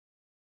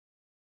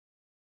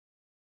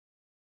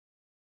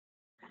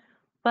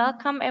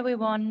Welcome,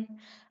 everyone.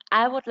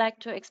 I would like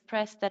to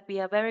express that we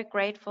are very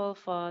grateful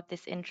for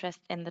this interest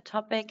in the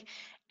topic,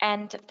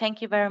 and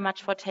thank you very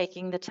much for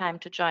taking the time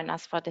to join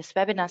us for this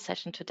webinar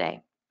session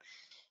today.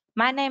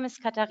 My name is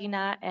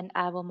Katharina, and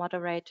I will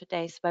moderate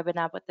today's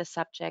webinar with the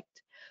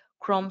subject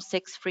Chrome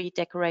 6-free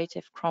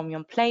decorative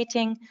chromium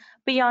plating,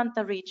 beyond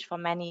the reach for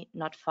many,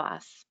 not for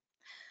us.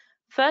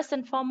 First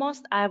and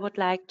foremost, I would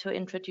like to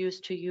introduce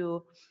to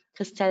you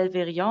Christelle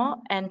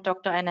Virion and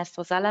Dr.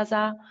 Ernesto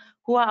Salazar,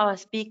 who are our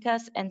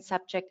speakers and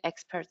subject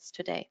experts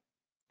today.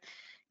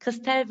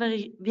 Christelle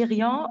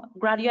Virion,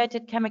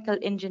 graduated chemical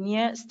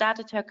engineer,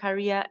 started her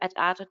career at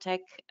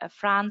Atotech,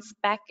 France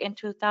back in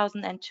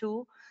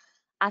 2002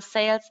 as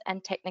sales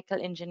and technical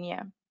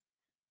engineer.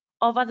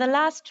 Over the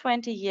last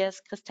 20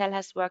 years, Christelle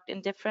has worked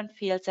in different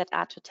fields at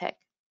Atotech.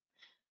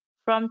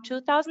 From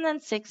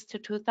 2006 to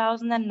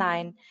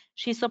 2009,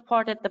 she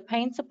supported the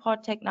Paint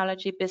Support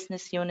Technology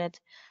business unit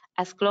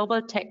as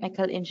Global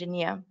Technical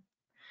Engineer.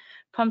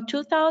 From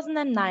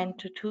 2009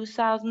 to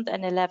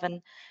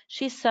 2011,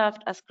 she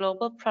served as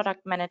Global Product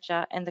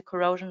Manager in the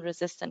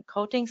Corrosion-Resistant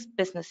Coatings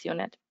business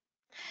unit.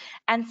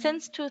 And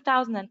since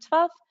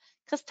 2012,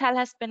 Christelle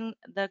has been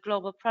the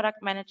Global Product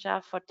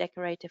Manager for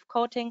decorative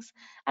coatings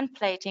and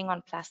plating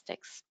on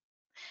plastics.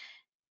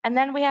 And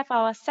then we have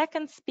our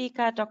second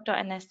speaker, Dr.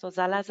 Ernesto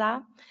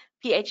Salazar,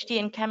 PhD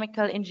in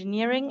chemical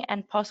engineering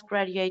and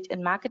postgraduate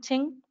in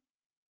marketing.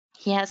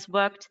 He has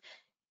worked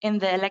in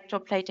the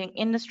electroplating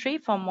industry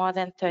for more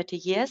than 30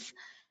 years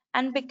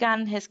and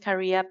began his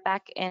career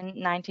back in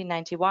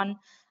 1991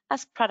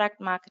 as product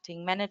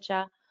marketing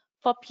manager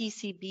for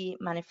PCB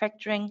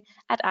manufacturing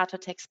at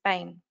Atotech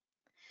Spain.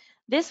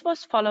 This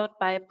was followed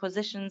by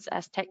positions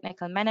as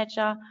technical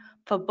manager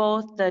for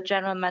both the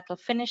general metal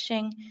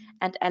finishing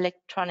and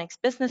electronics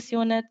business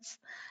units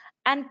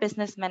and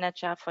business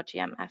manager for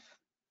GMF.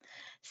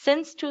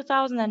 Since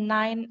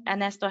 2009,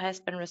 Ernesto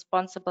has been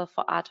responsible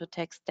for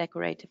Atotech's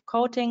decorative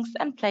coatings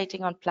and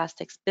plating on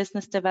plastics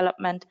business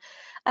development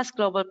as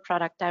Global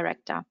Product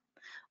Director.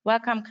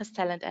 Welcome,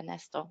 Christelle and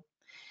Ernesto.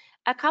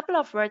 A couple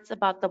of words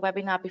about the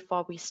webinar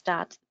before we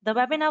start. The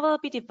webinar will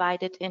be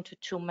divided into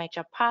two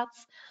major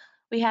parts.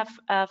 We have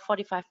a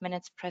 45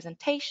 minutes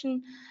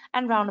presentation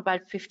and round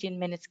about 15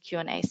 minutes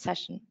Q&A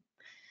session.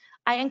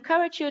 I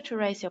encourage you to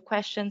raise your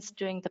questions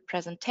during the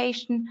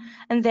presentation,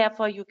 and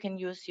therefore you can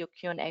use your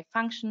Q&A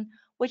function,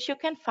 which you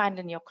can find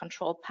in your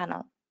control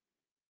panel.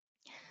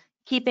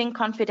 Keeping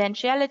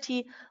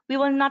confidentiality, we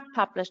will not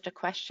publish the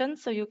question,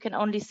 so you can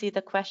only see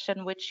the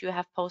question which you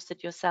have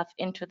posted yourself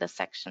into the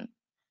section.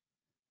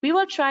 We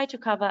will try to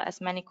cover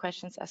as many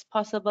questions as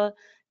possible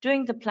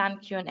during the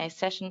planned Q&A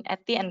session at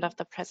the end of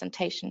the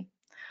presentation.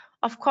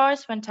 Of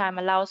course, when time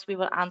allows, we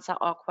will answer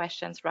all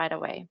questions right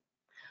away.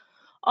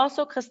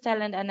 Also,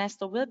 Christelle and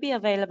Ernesto will be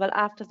available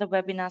after the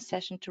webinar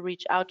session to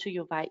reach out to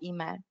you by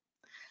email.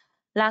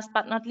 Last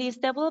but not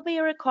least, there will be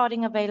a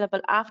recording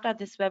available after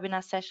this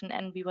webinar session,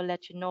 and we will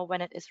let you know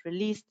when it is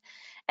released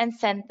and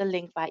send the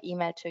link by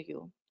email to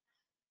you.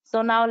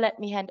 So now let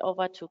me hand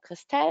over to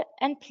Christelle,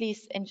 and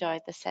please enjoy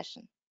the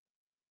session.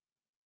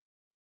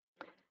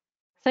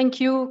 Thank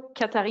you,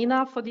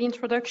 Katharina, for the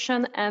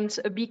introduction, and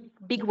a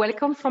big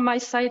welcome from my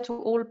side to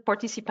all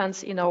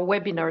participants in our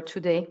webinar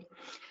today.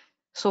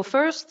 So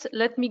first,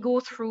 let me go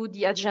through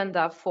the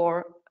agenda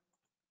for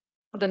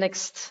the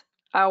next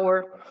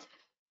hour.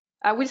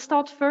 I will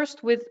start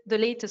first with the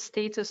latest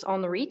status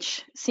on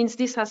REACH, since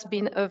this has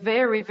been a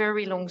very,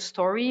 very long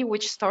story,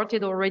 which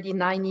started already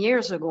 9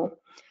 years ago.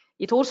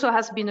 It also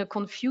has been a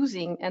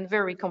confusing and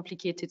very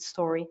complicated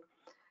story.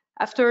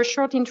 After a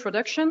short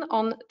introduction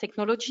on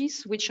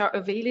technologies which are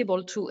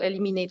available to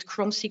eliminate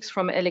Chrome 6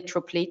 from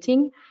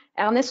electroplating,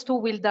 Ernesto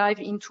will dive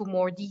into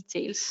more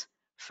details.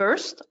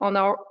 First, on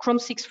our Chrome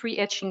 6-free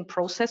etching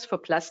process for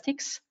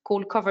plastics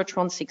called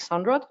Covertron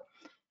 600,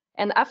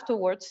 and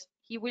afterwards,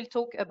 he will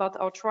talk about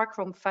our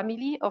TriChrome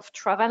family of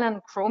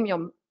trivalent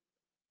chromium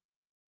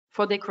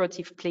for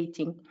decorative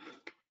plating.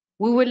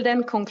 We will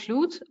then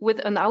conclude with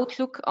an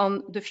outlook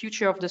on the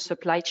future of the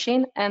supply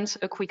chain and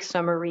a quick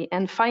summary.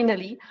 And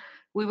finally,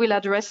 we will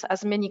address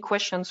as many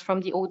questions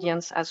from the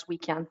audience as we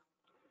can.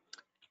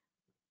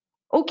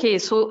 Okay,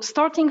 so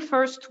starting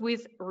first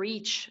with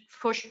REACH,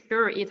 for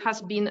sure it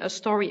has been a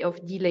story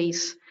of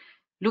delays.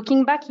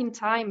 Looking back in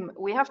time,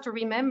 we have to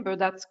remember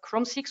that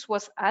Chrome 6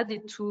 was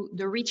added to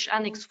the REACH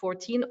Annex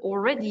 14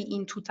 already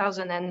in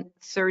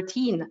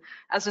 2013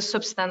 as a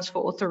substance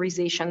for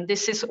authorization.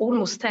 This is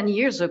almost 10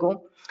 years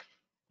ago.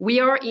 We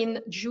are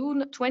in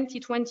June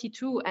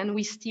 2022 and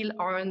we still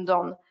aren't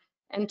done.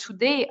 And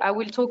today I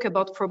will talk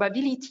about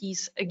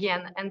probabilities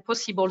again and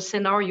possible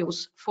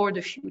scenarios for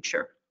the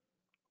future.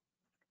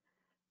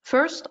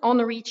 First, on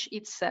REACH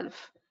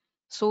itself.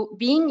 So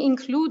being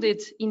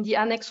included in the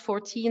Annex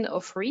 14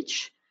 of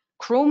REACH,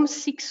 Chrome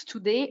 6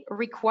 today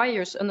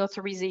requires an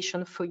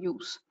authorization for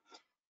use.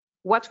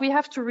 What we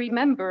have to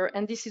remember,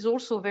 and this is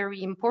also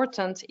very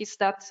important, is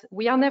that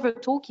we are never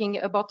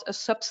talking about a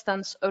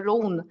substance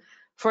alone.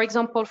 For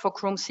example, for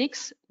Chrome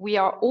 6, we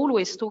are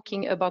always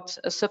talking about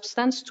a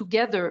substance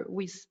together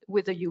with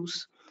the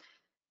use.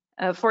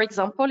 For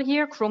example,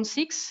 here, Chrome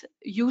 6,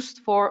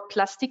 used for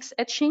plastics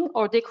etching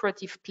or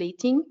decorative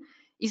plating,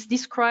 is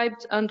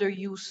described under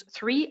use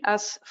 3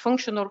 as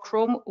functional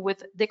chrome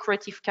with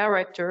decorative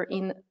character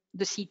in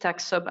the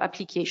CTAC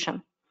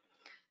sub-application.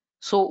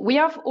 So we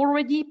have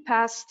already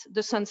passed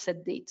the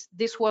sunset date.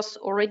 This was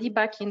already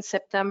back in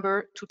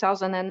September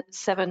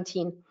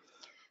 2017.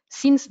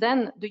 Since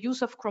then, the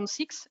use of Chrome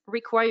 6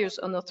 requires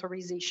an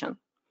authorization.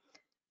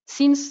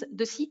 Since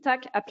the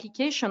CTAC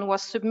application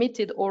was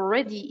submitted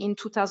already in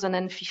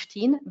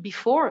 2015,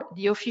 before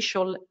the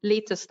official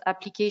latest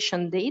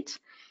application date,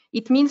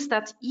 it means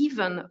that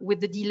even with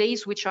the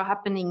delays which are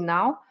happening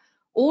now,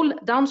 all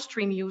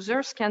downstream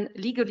users can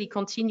legally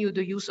continue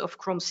the use of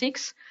Chrome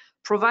 6,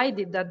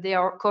 provided that they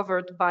are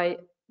covered by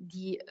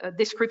the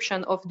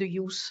description of the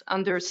use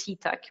under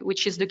CTAC,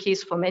 which is the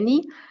case for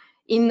many,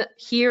 in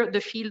here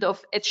the field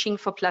of etching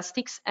for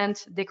plastics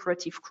and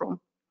decorative chrome.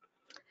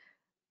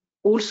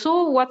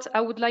 Also, what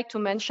I would like to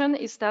mention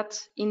is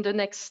that in the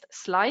next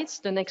slides,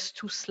 the next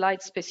 2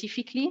 slides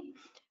specifically,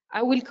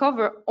 I will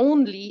cover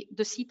only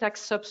the CTAC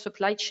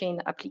sub-supply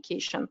chain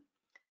application.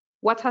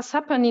 What has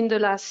happened in the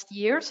last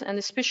years, and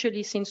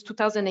especially since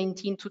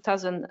 2018,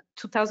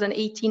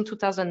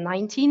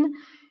 2019,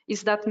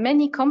 is that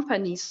many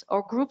companies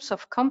or groups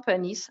of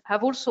companies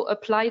have also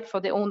applied for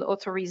their own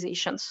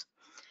authorizations.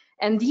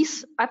 And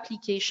these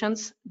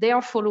applications, they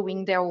are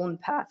following their own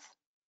path.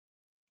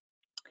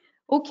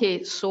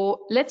 Okay,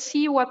 so let's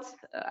see what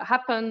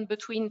happened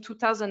between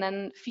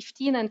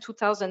 2015 and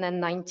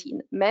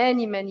 2019.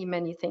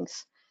 Many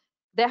things.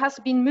 There has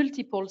been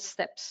multiple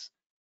steps.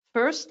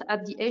 First,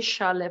 at the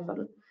ECHA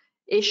level.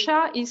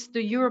 ECHA is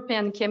the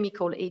European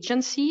Chemical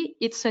Agency.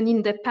 It's an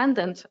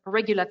independent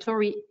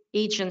regulatory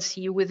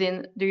agency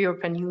within the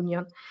European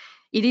Union.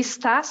 It is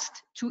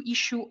tasked to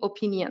issue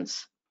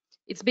opinions.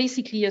 It's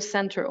basically a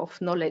center of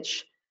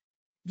knowledge.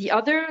 The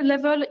other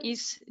level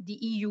is the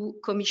EU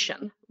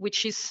Commission,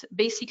 which is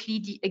basically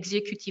the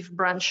executive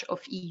branch of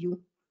EU.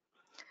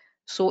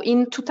 So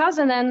in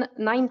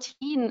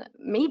 2019,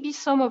 maybe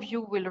some of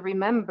you will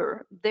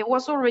remember, there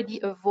was already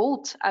a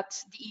vote at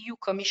the EU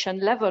Commission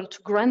level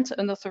to grant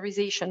an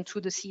authorization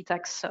to the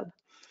CTAC sub.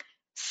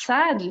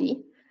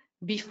 Sadly,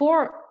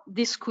 before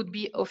this could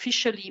be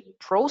officially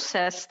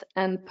processed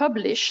and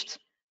published,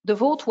 the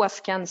vote was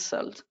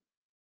cancelled.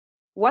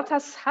 What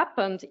has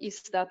happened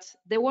is that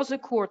there was a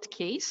court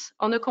case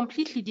on a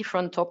completely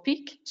different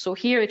topic. So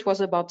here it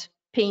was about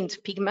paint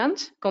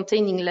pigment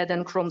containing lead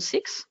and Chrome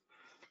 6.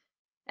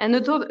 And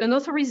an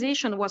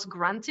authorization was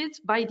granted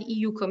by the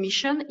EU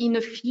Commission in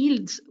a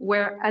field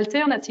where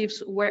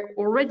alternatives were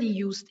already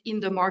used in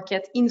the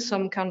market in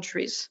some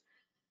countries.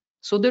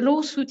 So the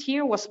lawsuit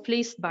here was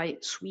placed by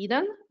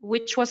Sweden,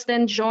 which was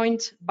then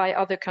joined by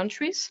other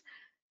countries,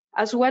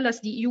 as well as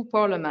the EU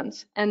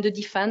Parliament, and the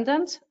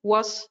defendant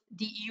was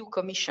the EU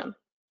Commission.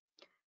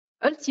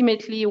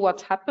 Ultimately,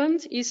 what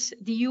happened is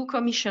the EU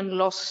Commission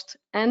lost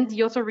and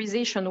the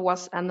authorization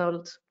was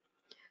annulled.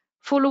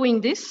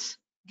 Following this,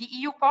 the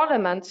EU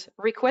Parliament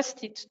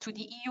requested to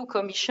the EU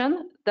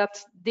Commission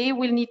that they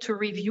will need to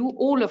review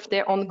all of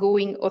their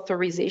ongoing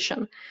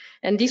authorization.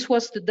 And this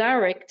was the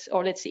direct,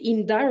 or let's say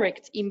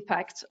indirect,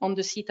 impact on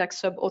the CTAC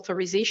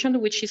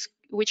sub-authorization,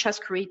 which has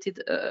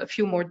created a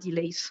few more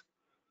delays.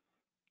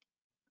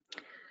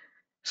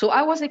 So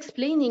I was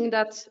explaining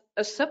that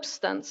a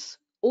substance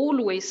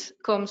always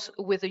comes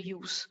with a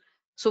use.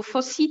 So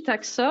for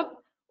CTAC sub,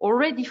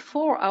 already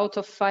 4 out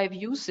of 5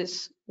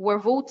 uses were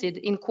voted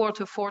in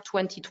Q4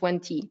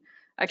 2020,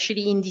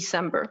 actually in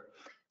December.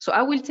 So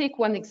I will take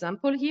one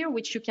example here,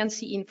 which you can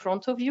see in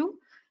front of you,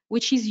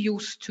 which is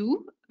use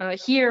 2,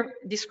 here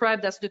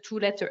described as the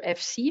 2-letter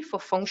FC for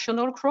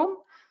functional chrome.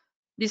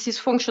 This is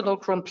functional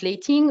chrome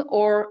plating,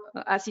 or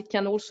as it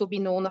can also be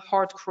known,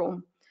 hard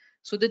chrome.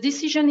 So the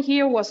decision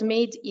here was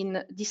made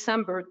in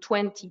December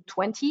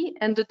 2020,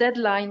 and the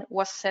deadline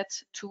was set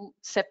to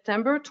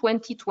September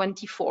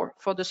 2024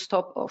 for the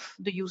stop of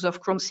the use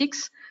of Chrome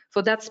 6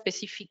 for that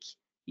specific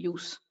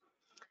use.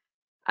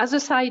 As a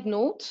side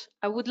note,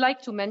 I would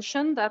like to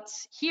mention that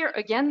here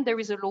again, there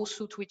is a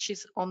lawsuit which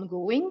is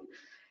ongoing,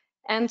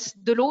 and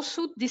the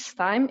lawsuit this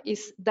time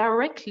is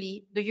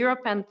directly the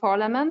European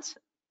Parliament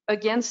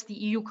against the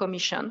EU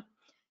Commission.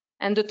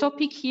 And the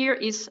topic here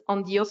is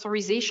on the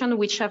authorization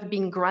which have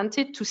been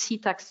granted to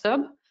CTAC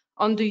sub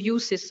on the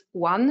uses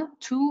 1,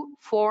 2,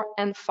 4,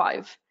 and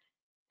 5.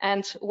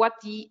 And what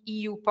the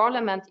EU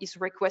Parliament is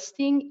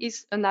requesting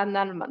is an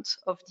annulment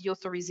of the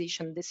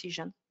authorization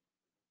decision.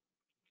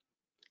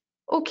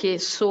 Okay,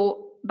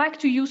 so back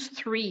to use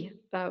 3,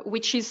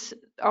 which is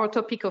our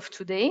topic of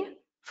today,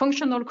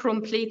 functional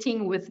chrome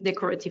plating with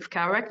decorative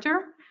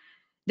character.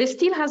 There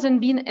still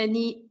hasn't been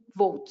any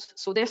vote,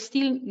 so there's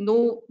still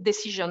no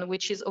decision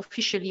which is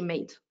officially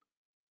made.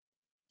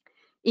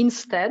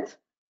 Instead,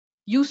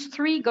 use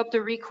 3 got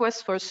the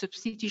request for a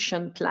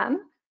substitution plan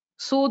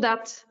so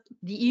that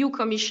the EU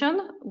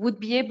Commission would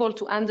be able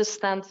to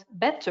understand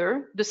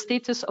better the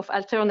status of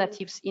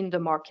alternatives in the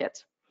market.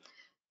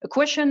 A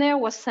questionnaire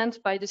was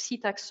sent by the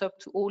CTAC sub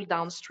to all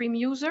downstream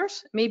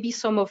users. Maybe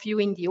some of you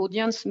in the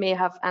audience may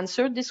have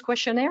answered this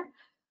questionnaire.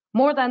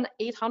 More than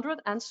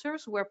 800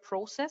 answers were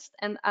processed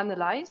and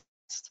analyzed,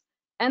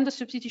 and the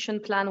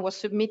substitution plan was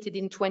submitted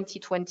in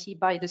 2020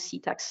 by the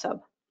CTAC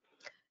sub.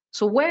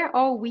 So where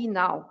are we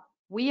now?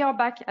 We are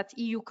back at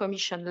EU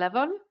Commission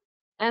level,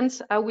 and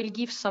I will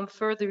give some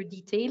further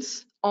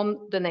details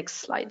on the next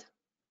slide.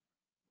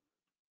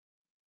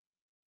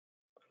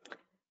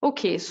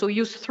 Okay, so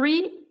use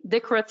 3,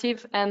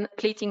 decorative and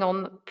plating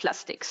on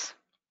plastics.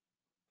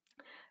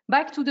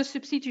 Back to the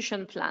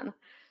substitution plan.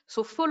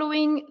 So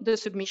following the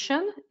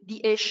submission,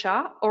 the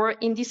ESHA, or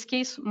in this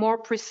case, more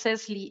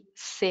precisely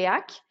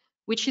SEAC,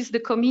 which is the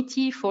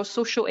Committee for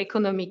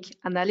Socio-Economic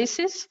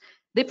Analysis,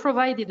 they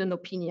provided an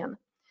opinion.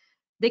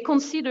 They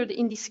considered,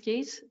 in this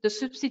case, the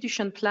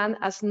substitution plan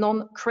as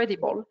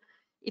non-credible.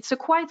 It's a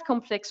quite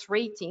complex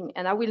rating,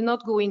 and I will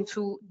not go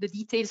into the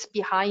details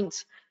behind,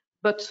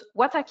 but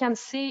what I can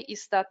say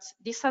is that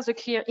this has a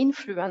clear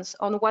influence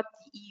on what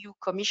the EU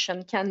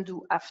Commission can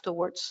do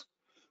afterwards.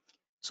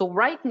 So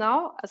right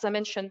now, as I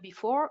mentioned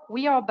before,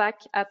 we are back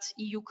at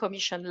EU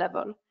Commission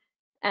level.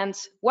 And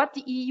what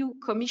the EU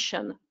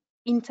Commission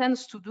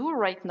intends to do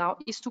right now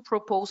is to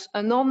propose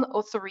a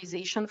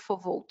non-authorization for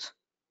vote.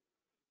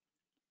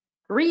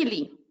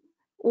 Really?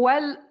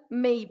 Well,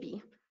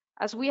 maybe.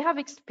 As we have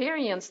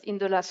experienced in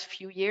the last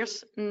few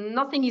years,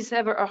 nothing is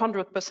ever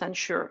 100%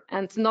 sure,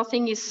 and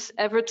nothing is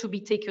ever to be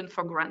taken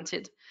for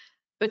granted.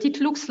 But it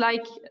looks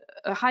like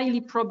a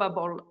highly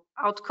probable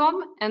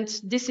outcome, and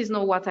this is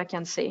not what I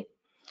can say.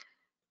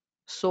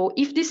 So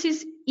if this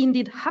is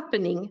indeed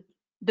happening,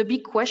 the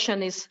big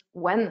question is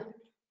when?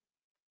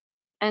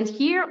 And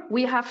here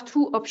we have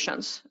 2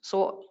 options.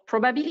 So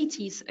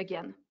probabilities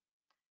again.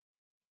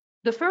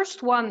 The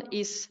first one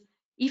is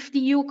if the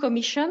EU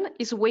Commission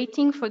is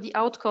waiting for the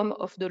outcome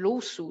of the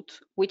lawsuit,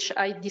 which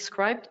I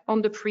described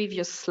on the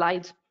previous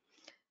slide.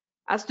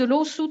 As the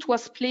lawsuit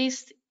was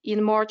placed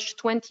in March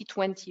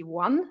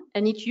 2021,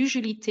 and it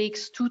usually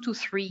takes 2 to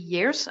 3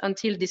 years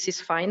until this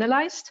is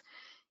finalized,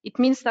 it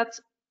means that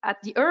at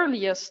the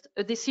earliest,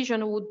 a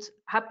decision would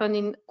happen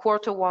in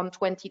Q1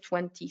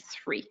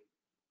 2023.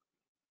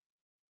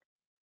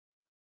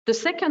 The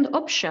second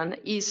option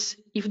is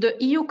if the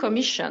EU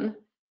Commission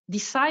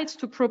decides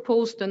to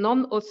propose the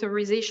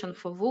non-authorization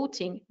for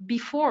voting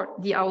before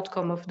the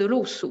outcome of the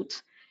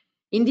lawsuit.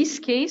 In this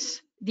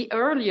case, the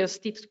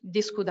earliest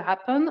this could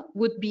happen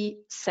would be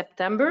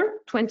September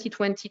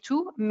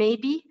 2022,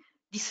 maybe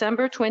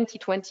December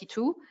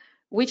 2022,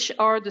 which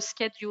are the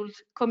scheduled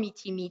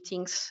committee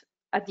meetings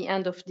at the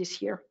end of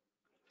this year.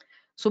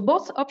 So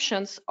both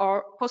options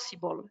are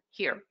possible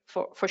here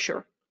for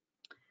sure.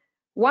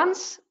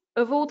 Once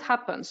a vote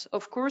happens,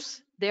 of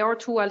course, there are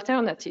 2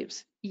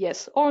 alternatives,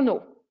 yes or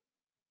no.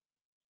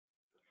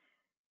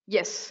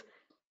 Yes,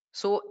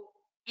 so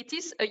it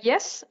is a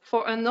yes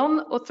for a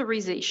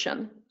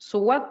non-authorization. So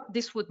what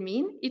this would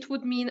mean, it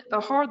would mean a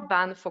hard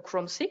ban for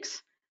Chrome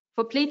 6,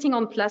 for plating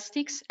on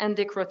plastics and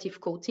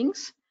decorative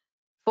coatings,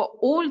 for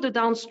all the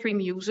downstream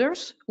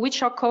users,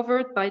 which are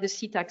covered by the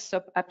CTAC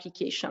sub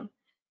application.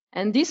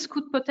 And this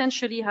could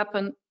potentially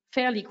happen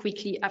fairly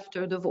quickly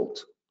after the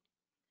vote.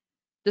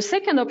 The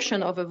second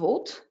option of a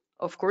vote,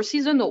 of course,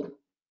 is a no.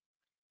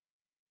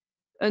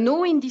 A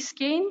no in this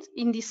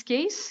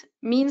case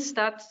means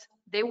that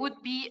there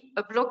would be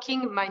a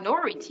blocking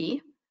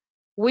minority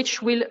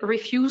which will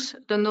refuse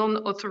the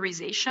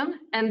non-authorization,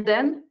 and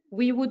then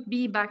we would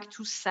be back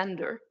to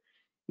sender,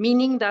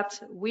 meaning that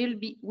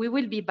we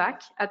will be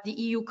back at the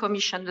EU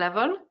Commission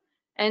level,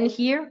 and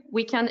here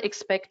we can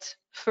expect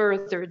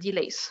further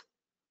delays.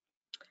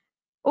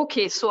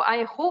 Okay, so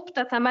I hope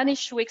that I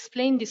managed to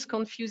explain this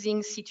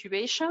confusing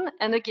situation,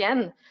 and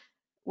again,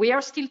 we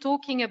are still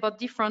talking about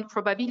different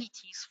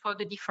probabilities for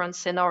the different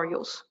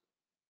scenarios.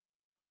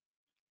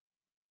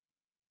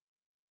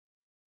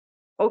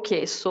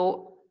 Okay,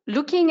 so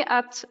looking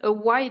at a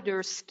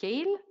wider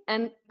scale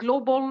and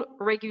global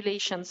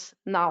regulations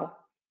now.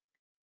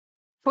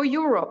 For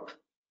Europe,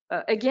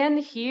 again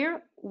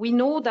here, we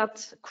know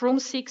that Chrome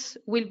 6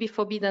 will be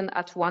forbidden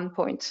at one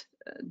point.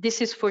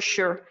 This is for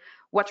sure.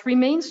 What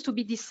remains to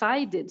be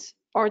decided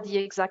are the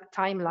exact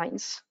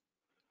timelines.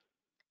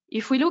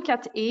 If we look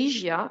at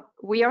Asia,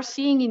 we are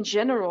seeing in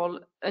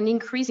general an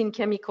increase in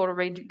chemical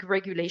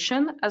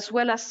regulation as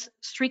well as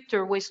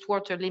stricter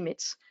wastewater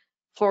limits,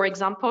 for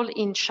example,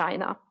 in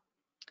China.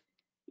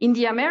 In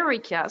the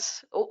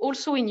Americas,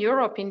 also in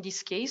Europe in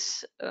this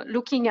case,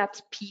 looking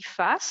at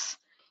PFAS,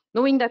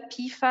 knowing that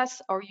PFAS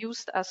are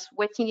used as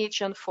wetting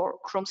agent for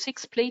Chrome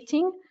 6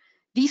 plating,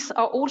 these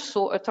are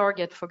also a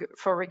target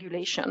for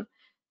regulation.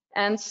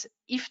 And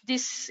if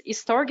this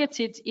is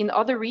targeted in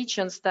other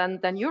regions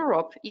than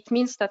Europe, it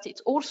means that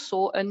it's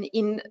also an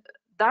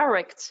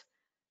indirect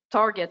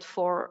target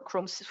for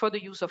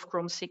the use of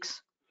Chrome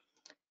 6.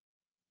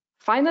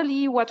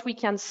 Finally, what we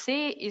can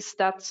say is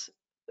that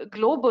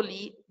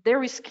globally,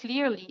 there is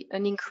clearly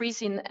an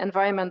increase in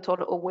environmental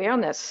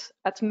awareness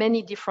at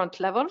many different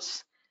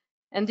levels.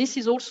 And this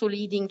is also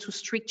leading to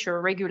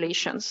stricter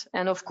regulations.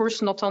 And of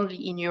course, not only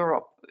in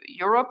Europe.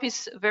 Europe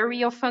is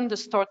very often the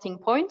starting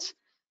point,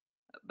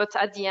 but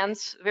at the end,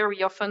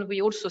 very often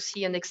we also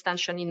see an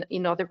extension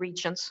in other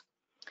regions.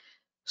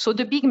 So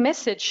the big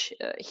message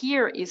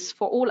here is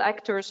for all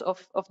actors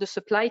of the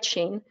supply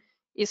chain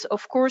is,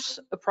 of course,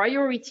 a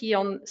priority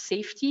on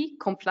safety,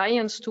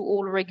 compliance to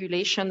all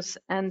regulations,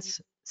 and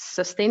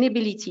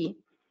sustainability.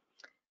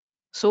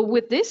 So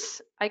with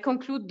this, I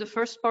conclude the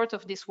first part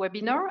of this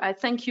webinar. I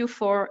thank you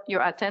for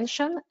your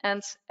attention,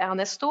 and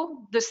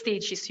Ernesto, the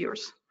stage is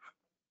yours.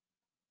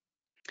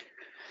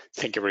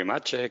 Thank you very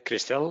much,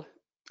 Christelle,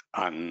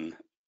 and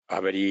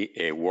a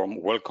very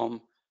warm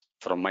welcome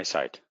from my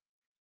side.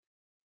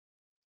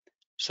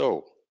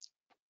 So,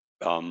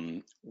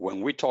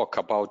 when we talk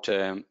about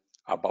the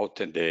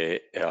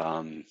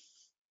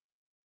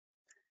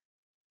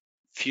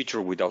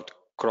future without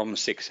Chrome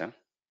 6,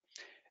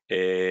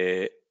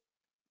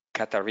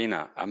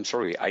 Katarina, I'm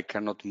sorry, I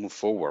cannot move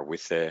forward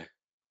with the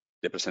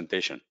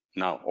presentation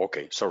now.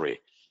 Okay,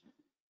 sorry.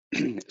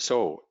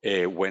 So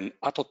when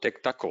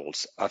Atotech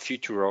tackles a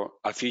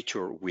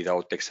feature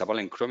without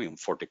hexavalent chromium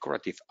for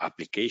decorative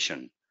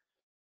application,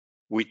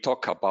 we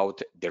talk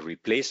about the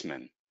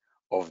replacement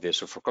of the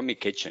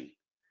sulfur-chromic etching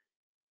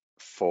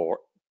for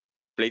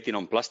plating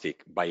on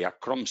plastic by a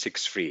Chrome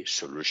 6-free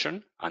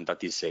solution, and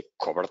that is a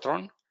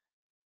Covertron,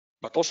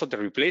 but also the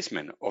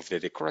replacement of the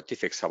decorative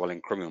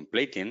hexavalent chromium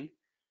plating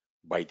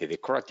by the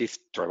decorative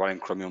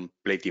trivalent chromium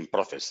plating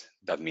process.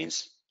 That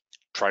means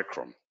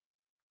TriChrome.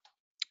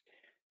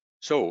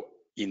 So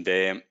in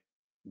the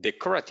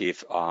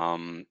decorative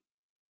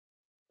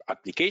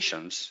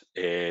applications,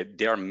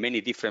 there are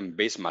many different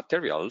base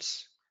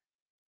materials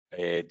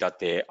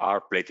that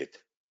are plated.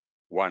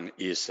 One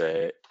is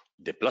the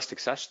plastic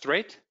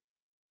substrate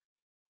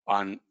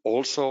and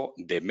also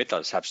the metal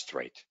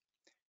substrate.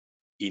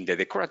 In the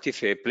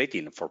decorative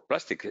plating for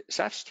plastic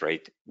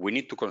substrate, we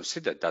need to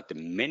consider that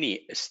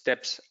many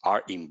steps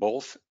are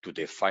involved to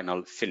the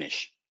final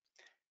finish.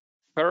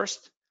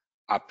 First,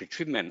 a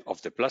pretreatment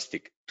of the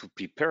plastic to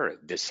prepare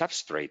the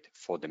substrate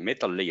for the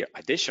metal layer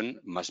adhesion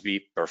must be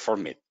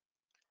performed.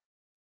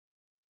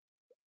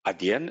 At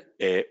the end,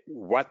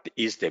 what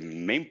is the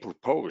main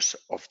purpose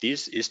of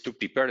this is to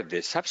prepare the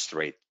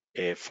substrate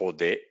for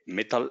the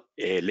metal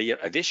layer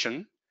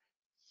adhesion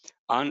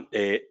and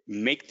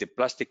make the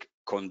plastic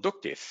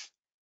conductive.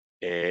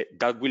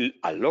 That will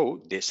allow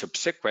the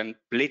subsequent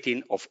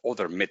plating of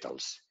other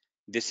metals.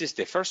 This is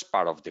the first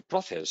part of the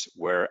process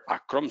where a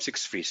Chrome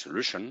 6-free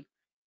solution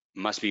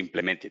must be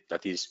implemented,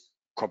 that is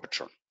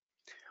Covertron.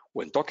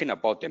 When talking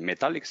about the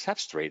metallic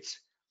substrates,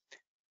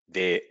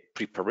 the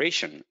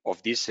preparation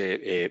of this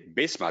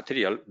base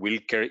material will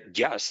care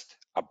just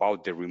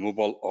about the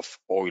removal of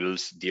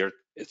oils, dirt,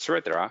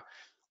 etc.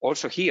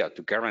 Also here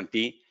to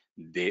guarantee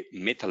the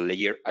metal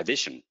layer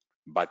adhesion.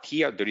 But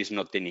here there is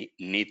not any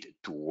need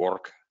to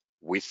work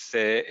with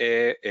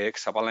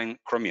hexavalent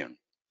chromium.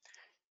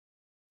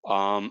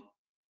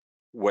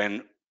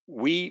 When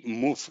we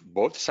move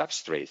both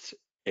substrates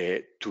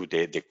to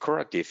the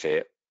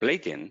decorative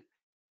plating,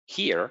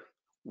 here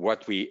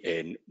what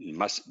we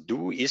must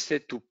do is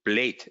to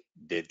plate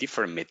the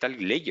different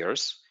metallic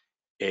layers,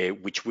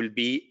 which will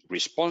be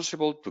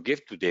responsible to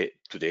give to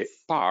the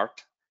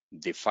part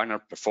the final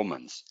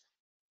performance.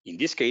 In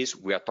this case,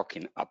 we are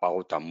talking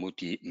about a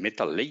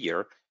multi-metal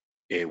layer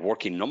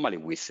working normally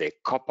with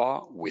copper,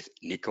 with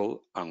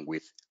nickel, and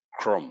with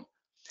chrome.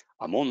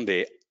 Among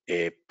the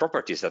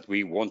properties that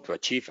we want to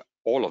achieve,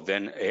 all of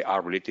them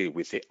are related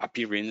with the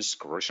appearance,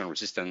 corrosion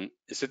resistance,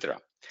 etc.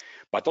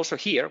 But also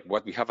here,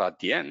 what we have at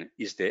the end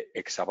is the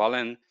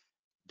hexavalent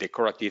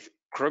decorative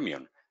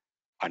chromium.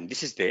 And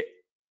this is the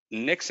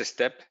next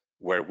step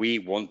where we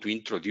want to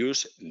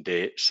introduce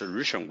the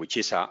solution, which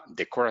is a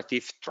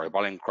decorative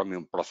trivalent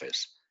chromium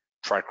process,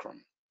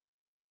 TriChrome.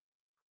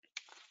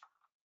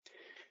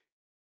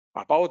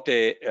 About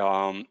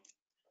the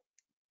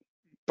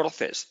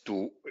process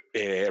to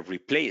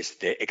replace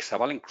the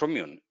hexavalent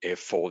chromium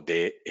for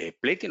the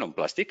plating on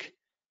plastic,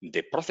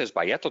 the process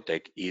by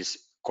Atotech is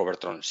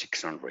Covertron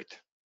 600.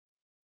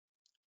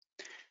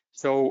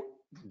 So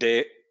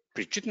the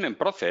pretreatment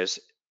process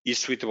is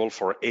suitable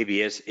for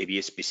ABS,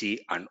 ABS-PC,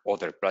 and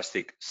other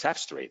plastic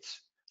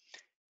substrates.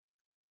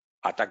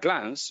 At a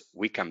glance,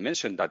 we can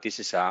mention that this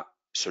is a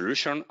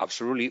solution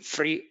absolutely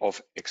free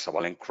of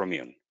hexavalent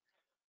chromium.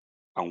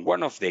 And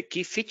one of the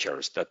key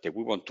features that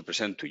we want to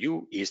present to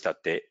you is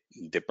that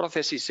the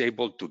process is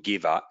able to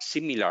give a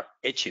similar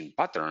etching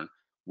pattern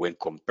when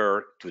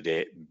compared to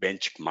the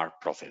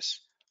benchmark process.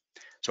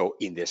 So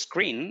in the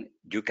screen,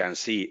 you can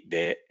see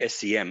the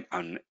SCM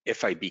and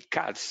FIB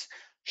cuts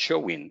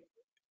showing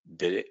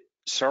the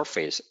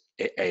surface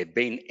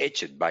being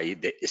etched by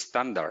the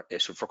standard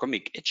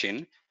sulfur-chromic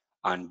etching,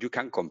 and you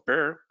can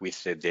compare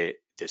with the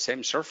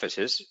same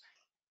surfaces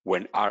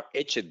when are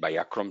etched by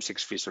a Chrome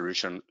 6-free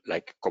solution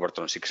like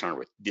Covertron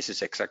 600. This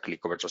is exactly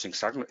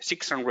Covertron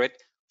 600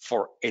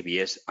 for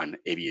ABS and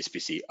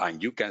ABS-PC,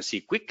 and you can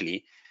see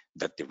quickly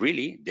that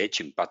really the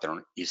etching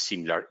pattern is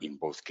similar in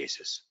both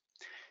cases.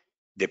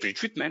 The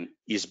pretreatment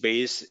is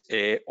based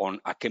on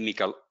a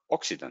chemical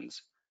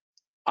oxidant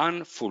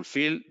and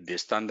fulfill the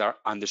standard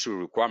industry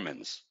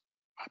requirements: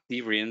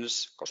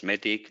 appearance,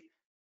 cosmetic,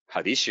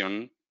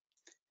 adhesion.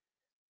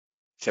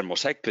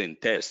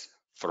 Thermocycling test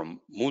from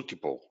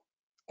multiple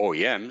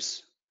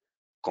OEMs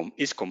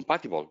is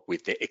compatible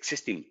with the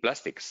existing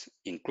plastics,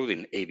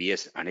 including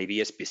ABS and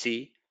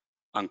ABS-PC,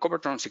 and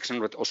Covertron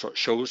 600 also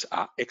shows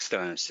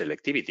excellent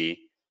selectivity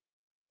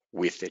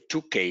with the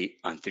 2K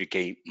and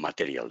 3K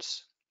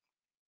materials.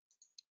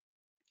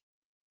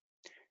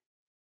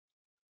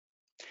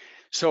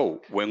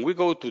 So when we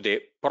go to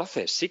the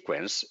process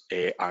sequence,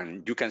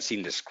 and you can see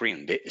in the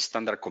screen the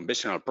standard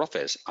conventional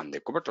process and the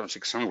Covertron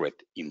 600,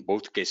 in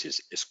both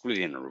cases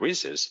excluding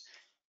rinses,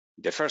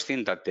 the first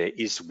thing that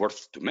is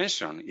worth to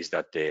mention is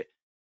that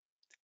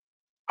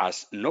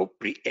as no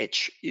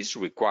pre-etch is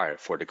required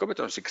for the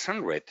Covertron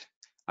 600,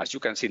 as you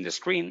can see in the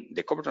screen,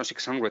 the Covertron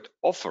 600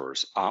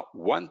 offers a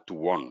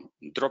one-to-one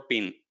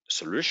drop-in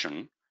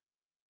solution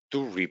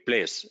to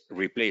replace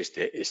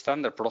the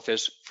standard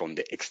process from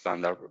the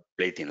standard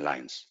plating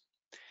lines.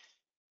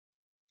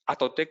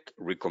 Atotech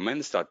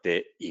recommends that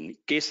in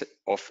case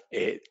of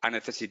a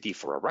necessity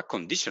for a rack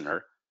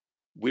conditioner,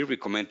 we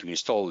recommend to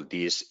install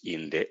this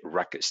in the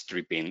rack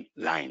stripping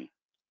line,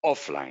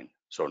 offline.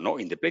 So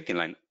not in the plating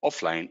line,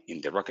 offline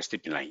in the rack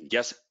stripping line,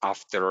 just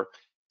after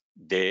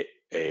the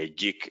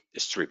jig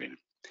stripping.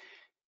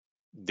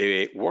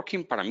 The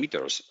working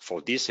parameters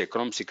for this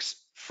Chrome 6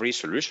 free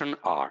solution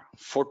are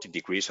 40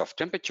 degrees of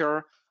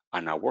temperature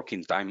and a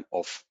working time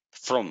of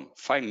from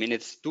 5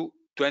 minutes to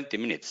 20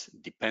 minutes,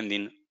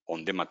 depending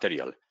on the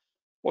material.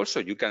 Also,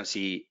 you can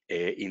see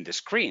in the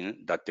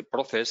screen that the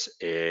process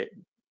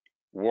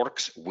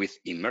works with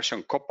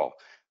immersion copper.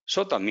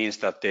 So that means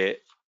that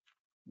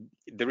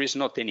there is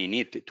not any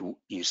need to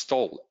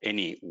install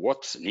any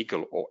Watts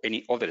nickel or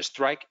any other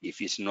strike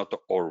if it's not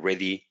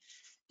already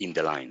in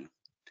the line.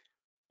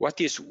 What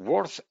is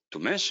worth to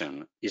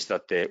mention is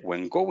that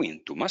when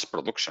going to mass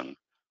production,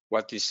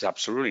 what is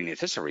absolutely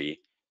necessary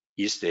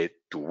is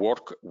to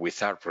work with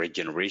a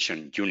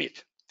regeneration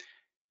unit.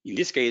 In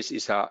this case,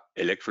 it's an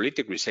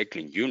electrolytic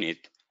recycling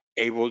unit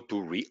able to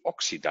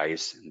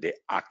reoxidize the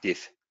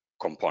active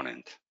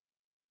component.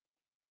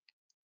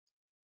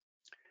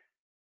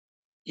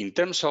 In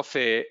terms of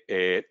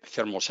a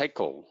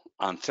thermocycle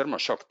and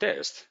thermoshock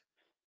test,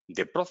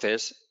 the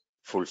process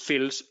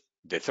fulfills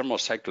the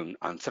thermocycling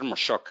and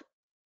thermoshock,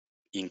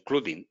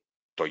 including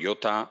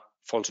Toyota,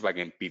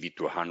 Volkswagen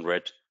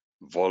PV200,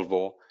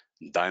 Volvo,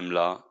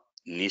 Daimler,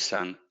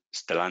 Nissan,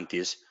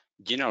 Stellantis,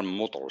 General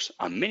Motors,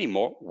 and many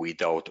more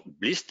without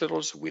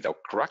blisters,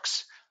 without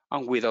cracks,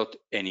 and without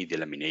any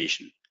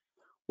delamination.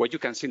 What you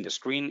can see on the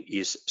screen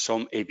is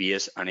some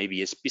ABS and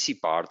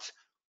ABS-PC parts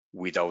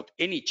without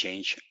any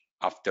change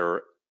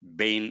after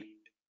being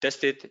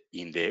tested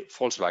in the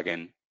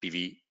Volkswagen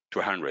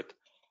PV200.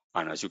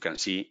 And as you can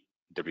see,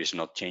 there is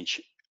no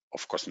change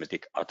of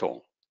cosmetic at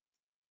all.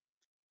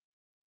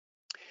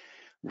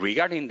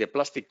 Regarding the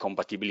plastic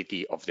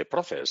compatibility of the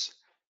process,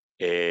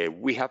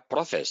 we have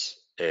processed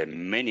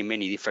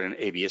many different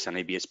ABS and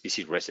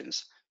ABS-PC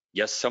resins.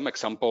 Just some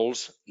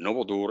examples: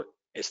 Novodur,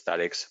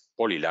 Starex,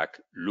 Polylac,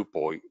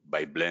 Lupoi,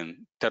 Biblend,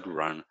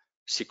 Terluran,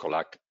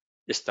 Sicolac,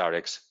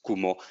 Starex,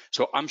 Kumo.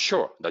 So I'm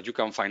sure that you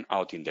can find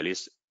out in the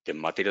list the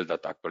material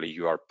that actually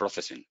you are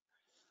processing.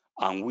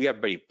 And we are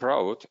very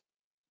proud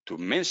to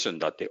mention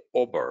that the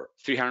over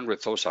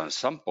 300,000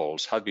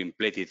 samples have been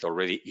plated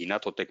already in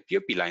Atotech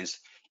POP lines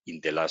in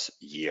the last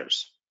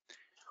years.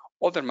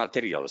 Other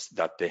materials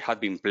that have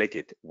been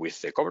plated with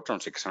the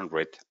Covertron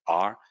 600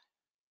 are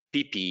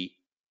PP,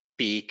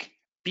 PEEK,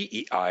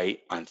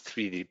 PEI, and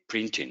 3D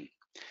printing.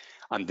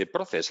 And the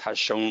process has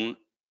shown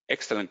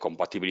excellent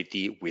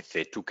compatibility with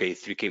the 2K,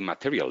 3K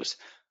materials,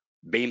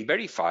 being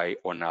verified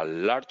on a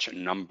large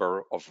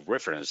number of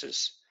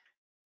references.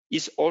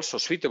 It's also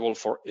suitable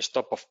for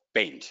stop of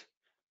paint,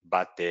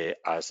 but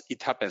as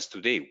it happens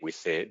today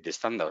with the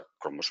standard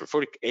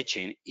chromosulfuric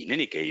etching, in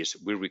any case,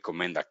 we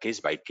recommend a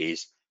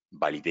case-by-case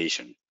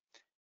validation.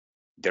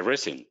 The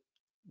resin,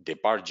 the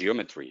part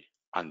geometry,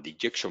 and the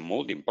injection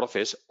molding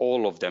process,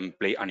 all of them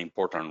play an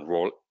important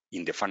role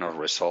in the final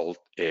result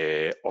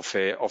of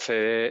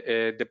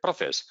the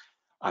process.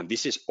 And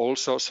this is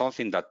also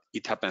something that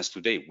it happens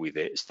today with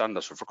the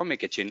standard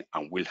sulfur-chromic etching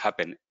and will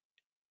happen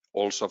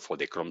also for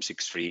the Chrome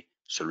 6 free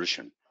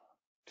solution.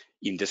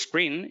 In the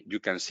screen, you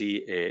can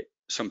see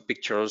some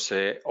pictures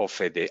of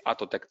the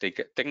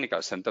Atotech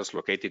technical centers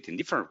located in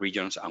different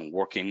regions and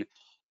working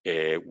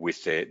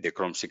with the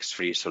Chrome 6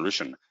 free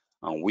solution.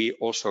 And we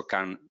also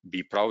can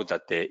be proud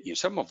that in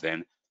some of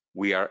them,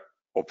 we are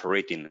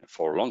operating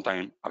for a long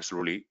time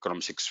absolutely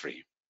Chrome 6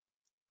 free.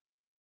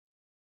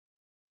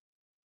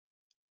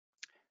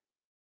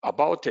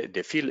 About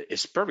the field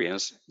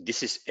experience,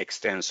 this is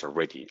extensive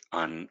already,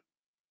 and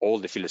all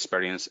the field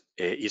experience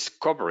is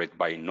covered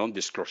by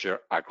non-disclosure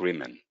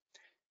agreement.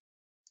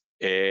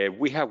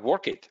 We have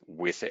worked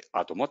with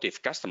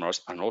automotive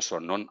customers and also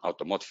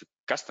non-automotive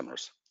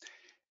customers.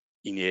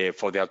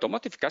 For the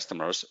automotive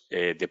customers,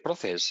 the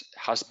process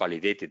has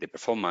validated the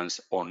performance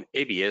on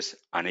ABS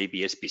and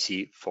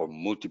ABS-PC for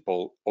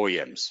multiple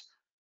OEMs.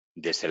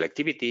 The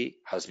selectivity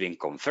has been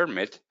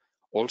confirmed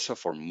also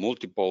for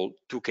multiple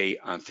 2K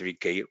and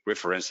 3K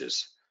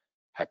references.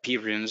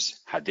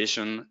 Appearance,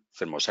 adhesion,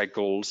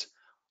 thermocycles,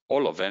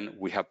 all of them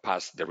we have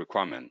passed the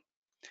requirement.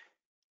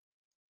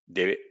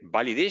 The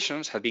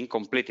validations have been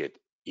completed,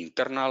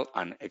 internal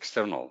and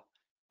external,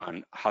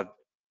 and have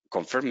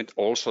confirmed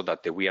also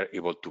that we are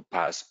able to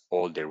pass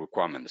all the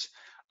requirements.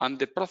 And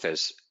the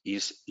process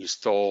is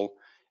installed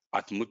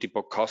at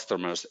multiple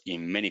customers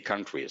in many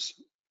countries,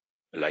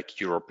 like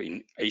Europe,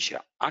 in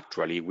Asia.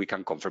 Actually, we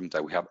can confirm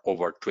that we have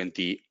over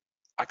 20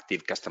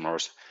 active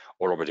customers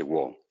all over the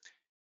world.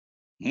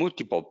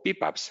 Multiple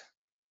PPAPs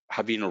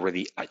have been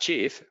already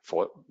achieved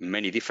for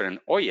many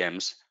different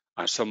OEMs,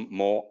 and some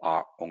more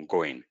are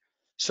ongoing.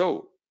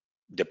 So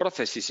the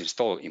process is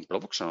installed in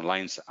production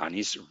lines and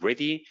is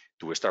ready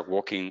to start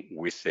working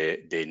with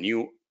the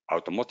new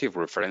automotive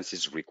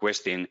references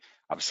requesting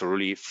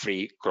absolutely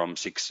free Chrome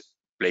 6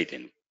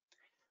 plating.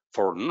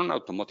 For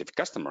non-automotive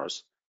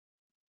customers,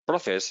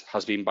 process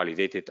has been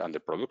validated under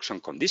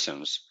production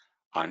conditions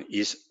and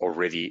is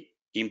already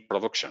in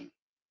production.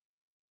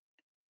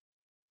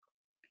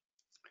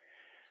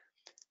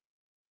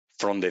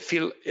 From the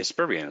field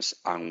experience,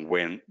 and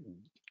when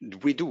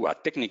we do a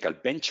technical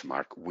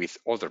benchmark with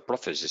other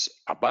processes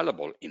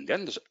available in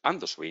the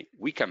industry,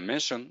 we can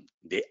mention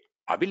the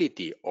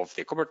ability of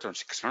the Covertron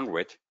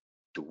 600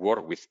 to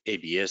work with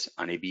ABS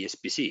and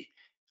ABS-PC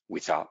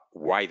with a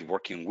wide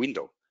working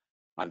window.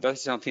 And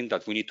that's something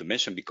that we need to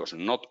mention because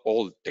not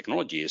all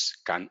technologies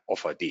can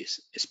offer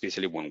this,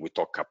 especially when we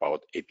talk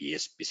about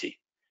ABS-PC.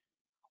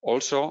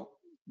 Also,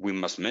 we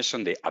must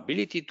mention the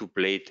ability to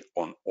plate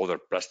on other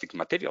plastic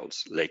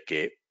materials like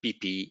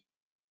PP,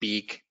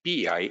 PEEK,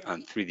 PEI,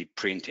 and 3D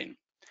printing.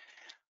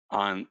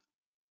 And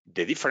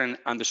the different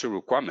industry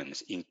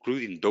requirements,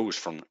 including those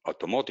from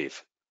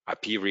automotive,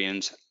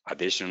 appearance,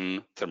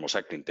 adhesion,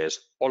 thermocycling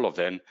tests, all of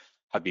them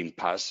have been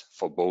passed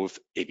for both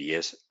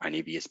ABS and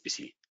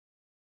ABS-PC.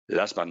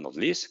 Last but not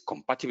least,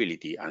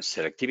 compatibility and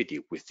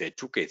selectivity with the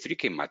 2K,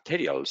 3K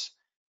materials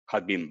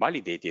have been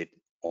validated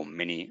on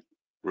many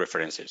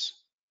references.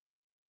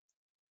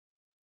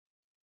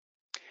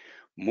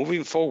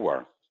 Moving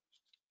forward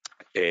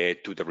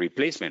to the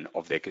replacement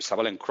of the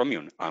Hexavalent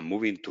chromium and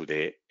moving to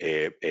the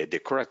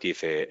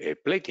decorative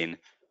plating,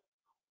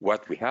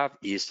 what we have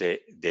is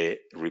the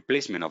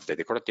replacement of the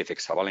decorative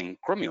Hexavalent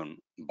chromium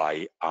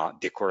by a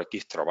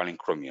decorative trivalent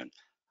chromium.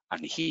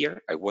 And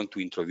here I want to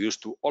introduce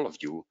to all of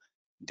you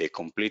the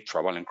complete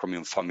trivalent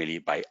chromium family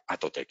by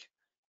Atotech,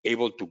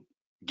 able to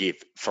give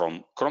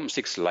from Chrome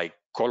 6-like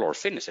color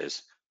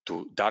finishes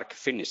to dark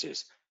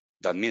finishes.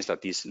 That means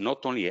that it's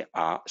not only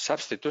a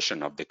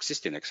substitution of the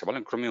existing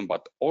hexavalent chromium,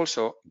 but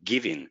also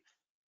giving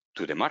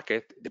to the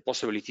market the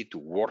possibility to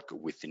work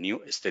with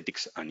new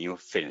aesthetics and new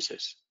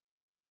finishes.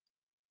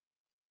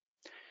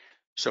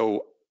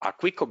 So a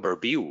quick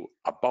overview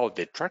about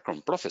the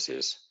TriChrome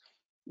processes.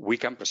 We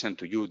can present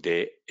to you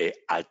the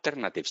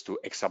alternatives to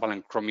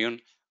hexavalent chromium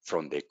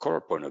from the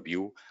color point of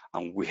view,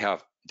 and we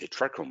have the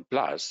TriChrome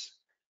Plus,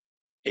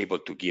 able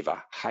to give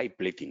a high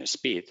plating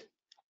speed,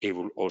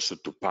 able also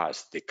to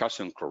pass the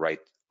calcium chloride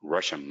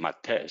Russian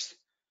matte test,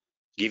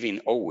 giving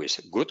always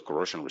good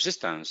corrosion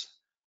resistance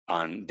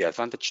and the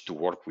advantage to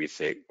work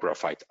with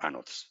graphite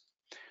anodes.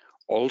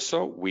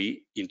 Also,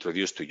 we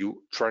introduced to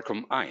you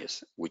TriChrome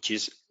Eyes, which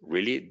is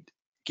really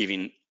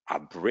giving a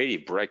very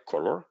bright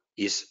color,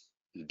 is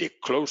the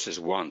closest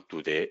one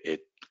to the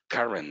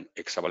current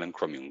hexavalent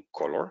chromium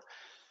color,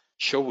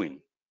 showing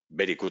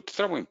very good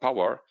throwing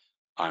power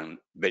and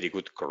very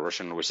good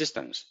corrosion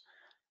resistance,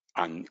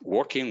 and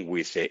working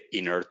with the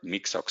inert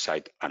mixed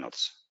oxide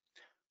anodes.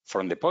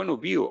 From the point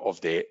of view of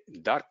the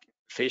dark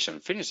fashion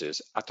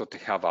finishes,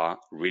 Atotech have a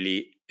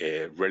really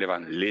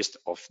relevant list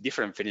of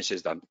different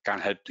finishes that can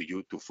help to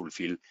you to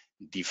fulfill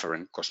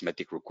different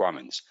cosmetic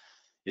requirements.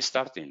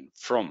 Starting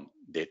from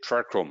the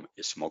TriChrome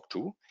Smoke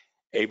 2,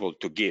 able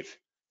to give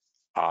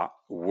a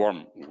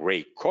warm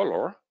gray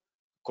color,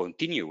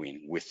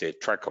 continuing with the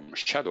TriChrome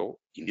Shadow,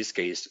 in this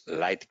case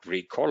light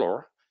gray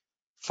color,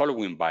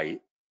 following by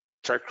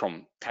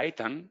TriChrome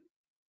Titan,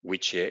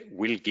 which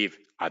will give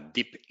a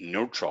deep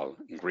neutral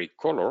gray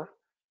color,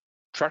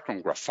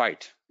 TriChrome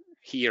Graphite,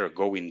 here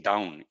going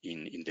down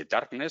in the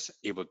darkness,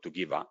 able to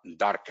give a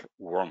dark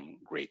warm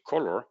gray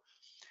color,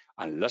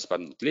 and last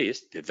but not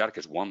least, the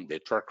darkest one, the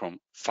TriChrome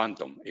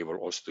Phantom, able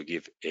also to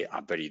give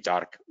a very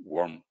dark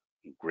warm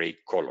gray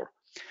color.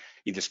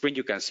 In the screen,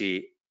 you can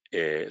see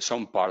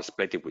some parts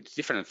plated with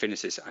different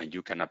finishes, and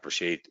you can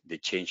appreciate the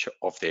change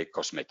of the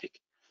cosmetic.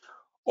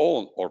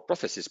 All our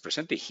processes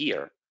presented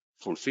here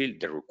fulfill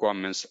the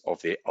requirements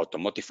of the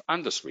automotive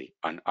industry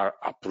and are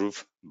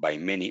approved by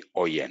many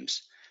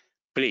OEMs.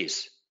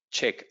 Please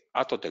check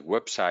Atotech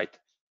website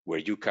where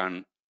you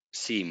can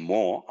see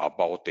more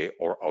about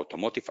our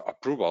automotive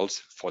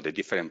approvals for the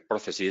different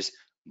processes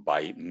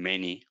by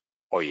many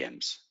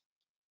OEMs.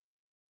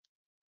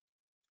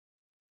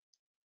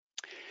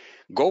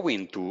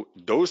 Going to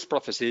those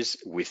processes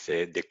with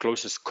the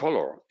closest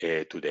color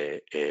to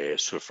the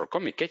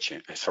sulfur-chromic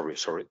etching, to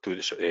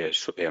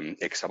the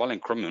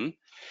hexavalent chromium,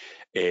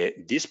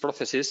 these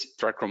processes,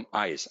 TriChrome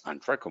Ice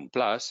and TriChrome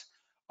Plus,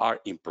 are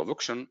in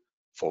production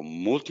for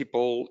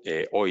multiple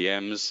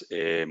OEMs,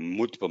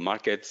 multiple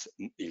markets,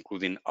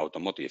 including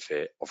automotive,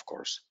 of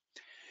course.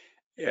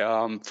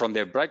 From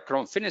the bright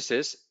chrome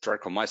finishes,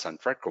 TriChrome Ice and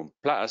TriChrome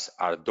Plus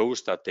are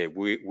those that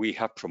we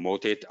have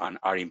promoted and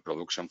are in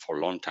production for a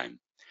long time.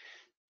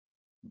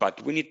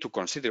 But we need to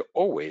consider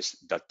always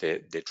that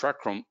the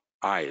TriChrome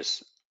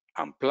Ice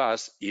and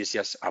Plus is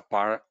just a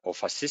part of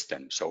a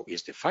system. So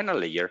it's the final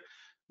layer,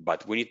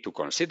 but we need to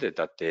consider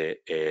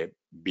that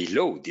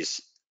below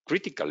this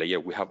critical layer,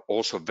 we have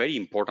also very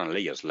important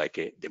layers like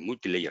the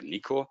multi-layer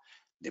nickel,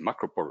 the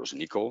macroporous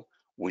nickel.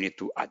 We need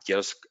to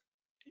adjust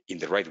in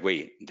the right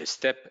way the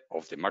step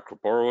of the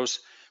macroporous,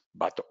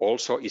 but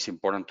also it's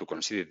important to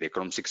consider the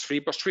Chrome 6-free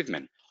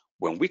post-treatment.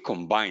 When we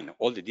combine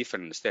all the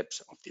different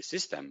steps of the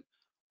system,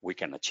 we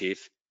can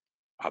achieve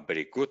a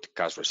very good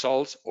cast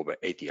results over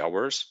 80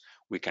 hours.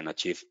 We can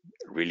achieve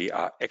really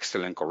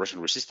excellent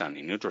corrosion resistance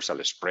in neutral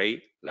cell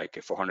spray, like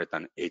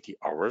 480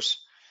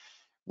 hours.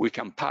 We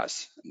can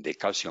pass the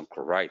calcium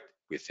chloride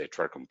with the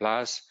TriChrome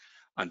Plus,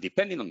 and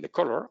depending on the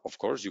color, of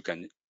course, you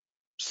can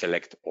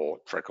select or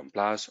TriChrome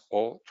Plus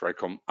or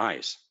TriChrome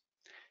Ice.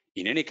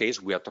 In any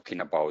case, we are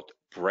talking about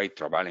bright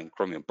trivalent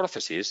chromium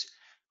processes,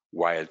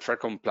 while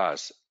TriChrome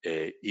Plus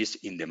is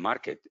in the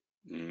market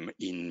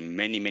in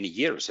many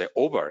years,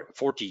 over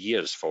 40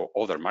 years for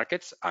other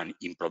markets, and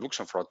in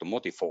production for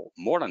automotive for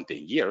more than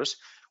 10 years.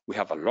 We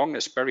have a long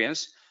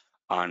experience,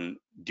 and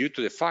due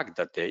to the fact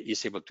that it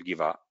is able to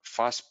give a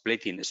fast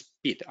plating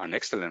speed and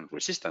excellent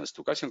resistance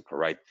to calcium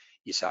chloride,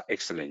 is an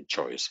excellent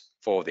choice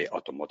for the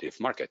automotive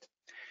market.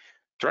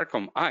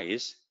 TriChrome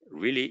Ice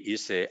really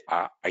is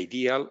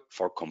ideal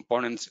for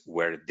components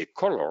where the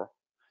color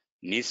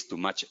needs to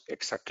match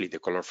exactly the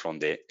color from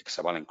the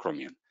hexavalent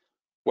chromium.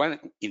 One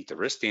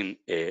interesting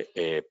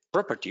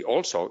property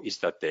also is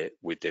that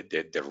with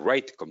the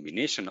right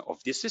combination of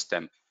this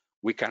system,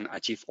 we can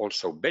achieve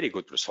also very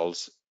good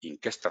results in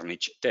Kester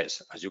niche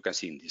tests. As you can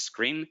see in the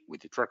screen,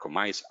 with the TriChrome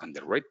Ice and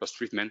the right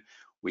post-treatment,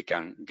 we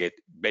can get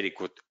very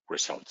good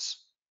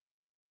results.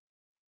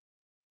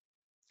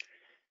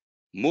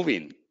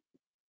 Moving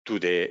to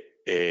the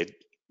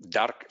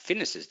dark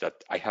finishes that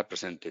I have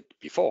presented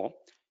before,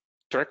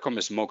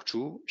 TriChrome Smoke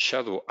 2,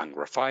 Shadow, and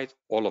Graphite,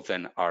 all of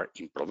them are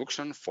in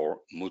production for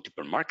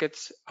multiple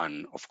markets,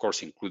 and of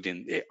course,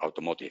 including the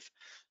automotive.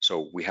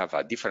 So we have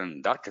a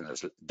different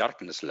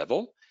darkness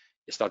level,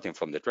 starting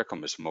from the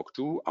TriChrome Smoke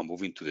 2 and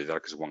moving to the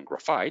darkest one,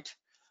 Graphite.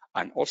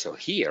 And also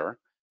here,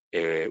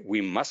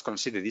 we must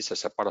consider this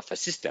as a part of a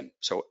system.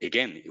 So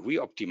again, if we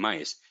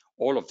optimize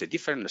all of the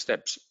different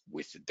steps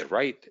with the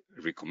right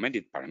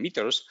recommended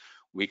parameters,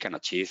 we can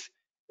achieve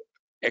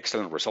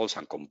excellent results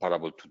and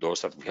comparable to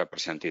those that we have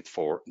presented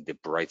for the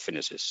bright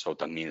finishes. So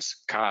that means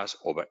cast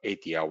over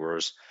 80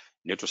 hours,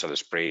 neutral cell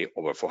spray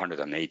over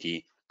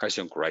 480,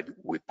 calcium chloride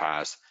we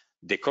pass.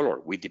 The color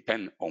we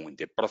depend on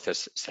the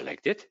process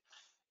selected.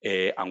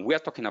 And we are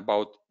talking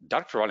about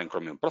dark trivalent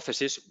chromium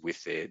processes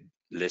with,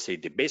 let's say,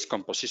 the base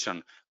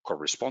composition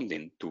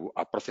corresponding to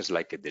a process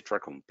like the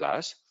TriChrome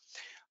Plus.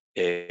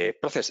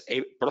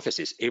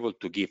 Processes able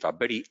to give a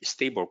very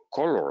stable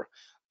color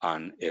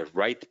and a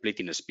right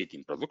plating speed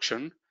in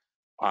production,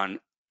 and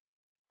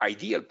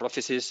ideal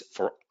processes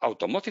for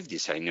automotive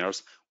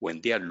designers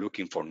when they are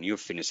looking for new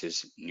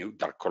finishes, new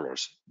dark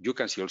colors. You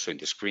can see also in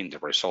the screen the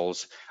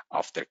results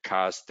after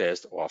cast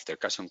test or after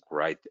calcium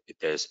chloride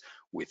test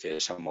with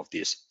some of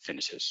these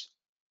finishes.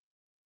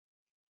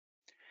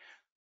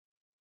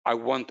 I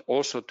want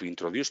also to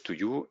introduce to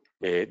you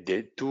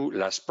the two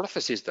last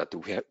processes that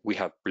we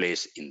have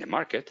placed in the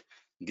market.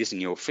 These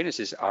new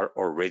finishes are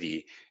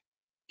already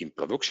in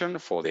production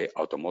for the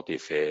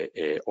automotive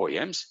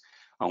OEMs.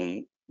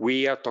 And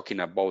we are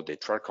talking about the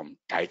TriChrome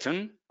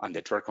Titan and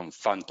the TriChrome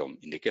Phantom.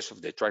 In the case of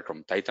the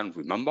TriChrome Titan,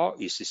 remember,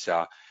 this is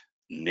a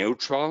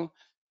neutral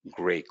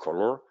gray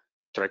color.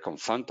 TriChrome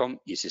Phantom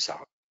is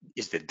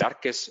the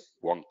darkest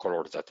one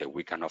color that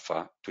we can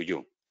offer to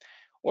you.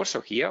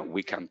 Also here,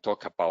 we can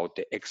talk about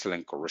the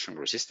excellent corrosion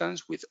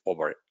resistance with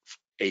over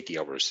 80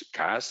 hours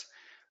cast,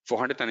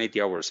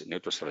 480 hours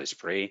neutral cell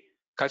spray,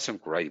 calcium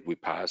chloride we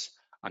pass,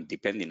 and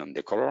depending on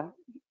the color,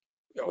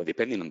 or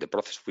depending on the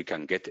process, we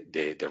can get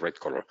the right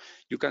color.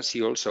 You can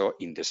see also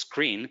in the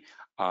screen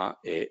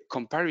a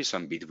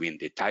comparison between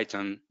the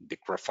Titan, the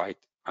Graphite,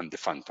 and the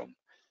Phantom.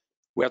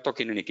 We are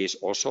talking in any case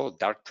also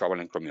dark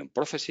trivalent chromium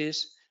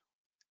processes,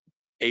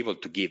 able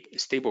to give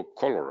stable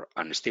color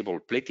and stable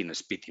plating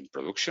speed in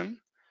production.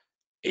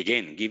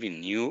 Again, giving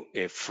new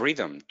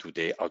freedom to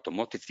the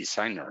automotive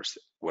designers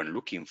when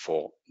looking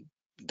for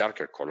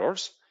darker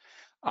colors.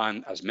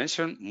 And as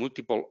mentioned,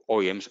 multiple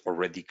OEMs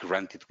already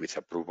granted with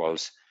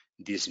approvals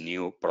this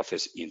new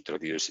process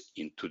introduced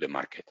into the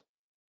market.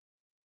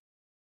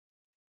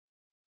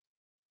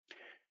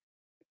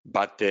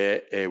 But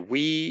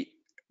we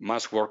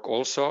must work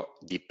also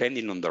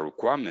depending on the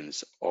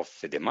requirements of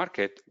the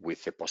market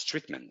with the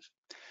post-treatment.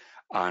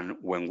 And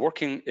when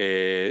working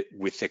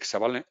with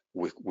hexavalent,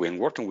 when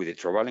working with the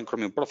trivalent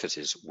chromium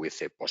processes with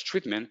the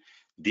post-treatment,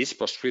 this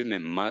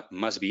post-treatment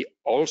must be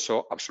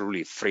also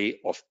absolutely free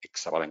of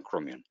hexavalent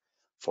chromium.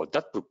 For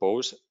that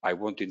purpose, I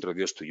want to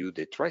introduce to you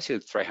the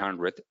TriSil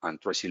 300 and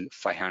TriSil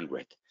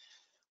 500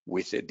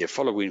 with the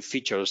following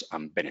features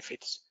and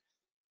benefits.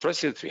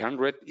 TriSil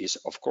 300 is,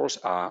 of course,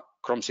 a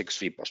Chrome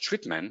 6-free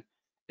post-treatment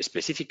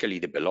specifically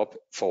developed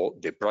for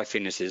the bright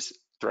finishes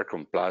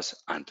TriChrome Plus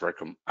and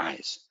TriChrome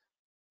Ice.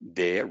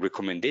 The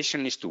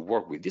recommendation is to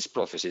work with these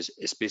processes,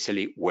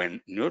 especially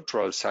when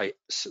neutral salt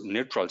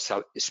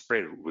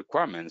spray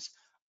requirements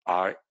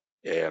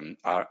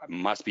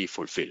must be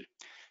fulfilled.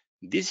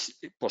 This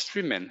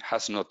post-treatment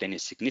has not any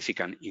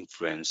significant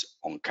influence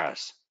on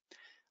cast.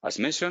 As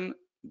mentioned,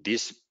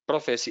 this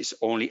process is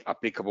only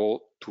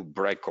applicable to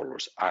bright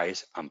colors,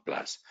 Ice and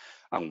Plus.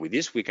 And with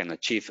this, we can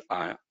achieve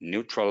a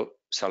neutral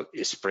salt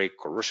spray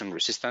corrosion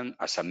resistant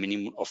as a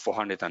minimum of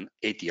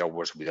 480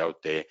 hours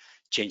without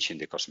changing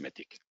the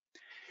cosmetic.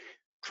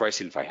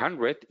 TriSil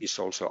 500 is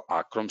also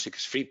a Chrome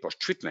 6-free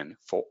post-treatment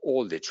for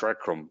all the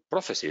TriChrome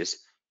processes.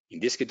 In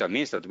this case, that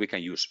means that we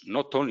can use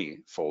not only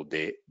for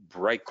the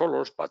bright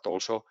colors, but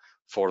also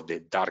for the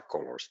dark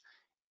colors.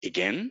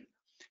 Again,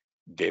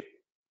 the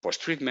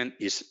post-treatment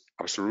is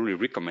absolutely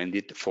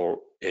recommended for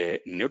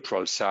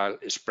neutral salt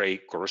spray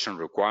corrosion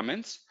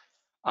requirements,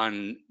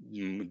 and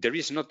there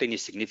is not any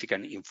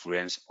significant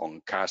influence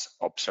on cast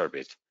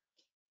observed.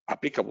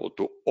 Applicable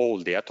to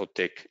all the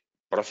Atotech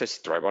process,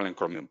 trivalent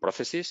chromium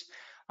processes,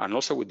 and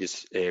also with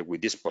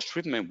this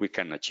post-treatment, we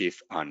can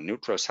achieve a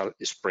neutral salt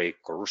spray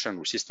corrosion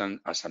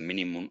resistant as a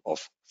minimum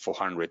of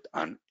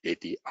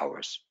 480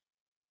 hours.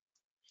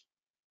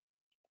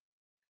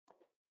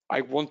 I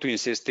want to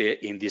insist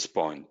in this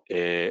point.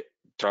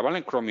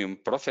 Trivalent chromium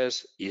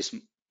process is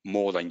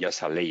more than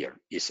just a layer,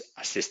 it's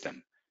a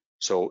system.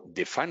 So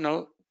the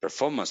final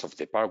performance of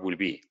the part will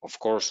be, of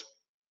course,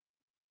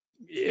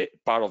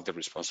 part of the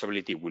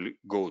responsibility will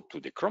go to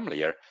the Chrome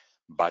layer,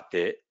 but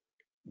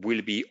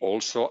will be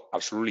also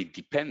absolutely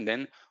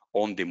dependent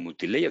on the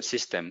multi-layer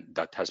system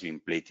that has been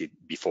plated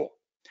before.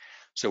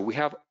 So we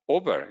have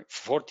over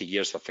 40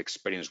 years of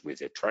experience with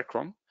the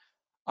TriChrome,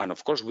 and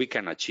of course we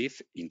can achieve,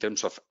 in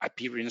terms of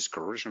appearance,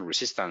 corrosion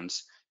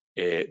resistance,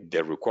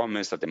 the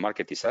requirements that the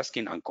market is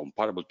asking and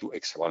comparable to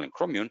hexavalent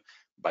chromium.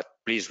 But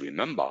please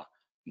remember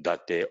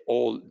that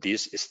all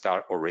this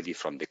start already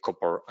from the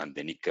copper and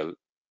the nickel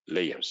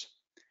layers.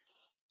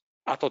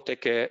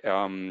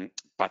 Atotech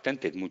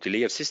patented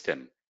multi-layer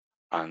system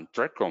and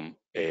TriChrome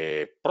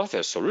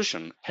process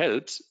solution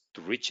helps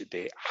to reach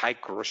the high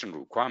corrosion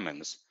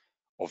requirements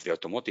of the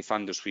automotive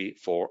industry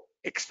for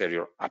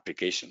exterior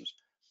applications.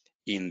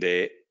 In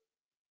the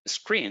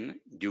screen,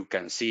 you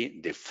can see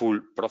the full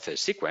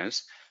process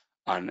sequence,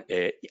 and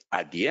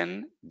at the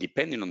end,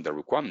 depending on the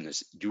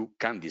requirements, you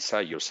can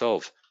decide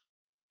yourself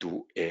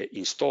to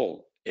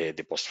install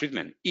the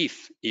post-treatment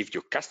if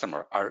your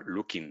customer are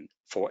looking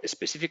for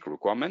specific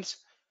requirements.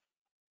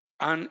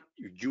 And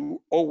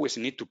you always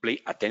need to pay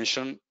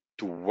attention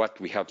to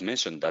what we have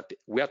mentioned, that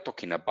we are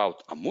talking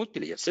about a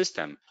multi-layer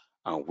system,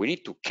 and we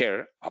need to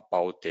care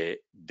about the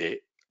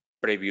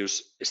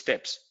previous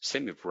steps,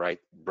 semi-bright,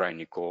 bright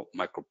nickel,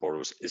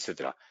 microporous,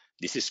 etc.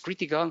 This is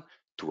critical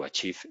to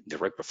achieve the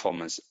right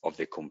performance of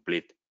the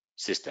complete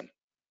system.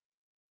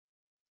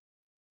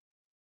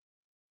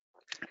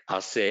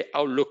 As an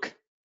outlook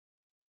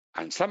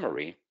and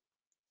summary,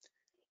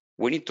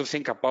 we need to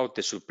think about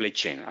the supply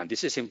chain, and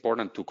this is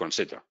important to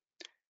consider.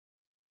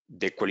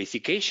 The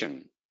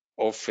qualification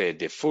of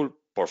the full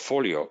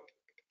portfolio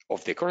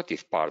of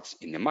decorative parts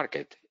in the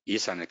market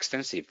is an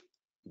extensive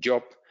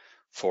job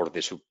for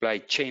the supply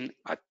chain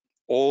at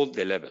all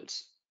the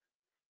levels,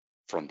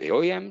 from the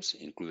OEMs,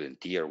 including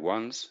Tier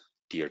 1s,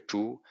 Tier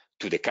 2,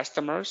 to the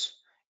customers,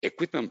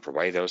 equipment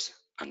providers,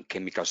 and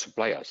chemical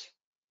suppliers.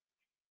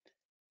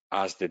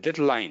 As the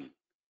deadline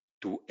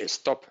to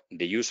stop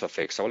the use of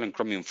hexavalent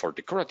chromium for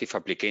decorative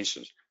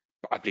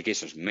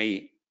applications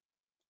may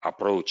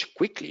approach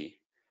quickly,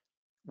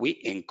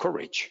 we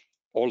encourage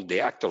all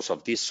the actors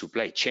of this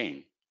supply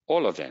chain,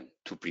 all of them,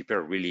 to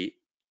prepare really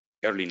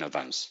early in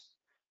advance.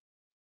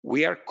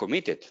 We are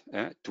committed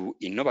to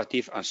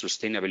innovative and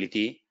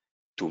sustainability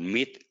to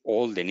meet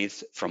all the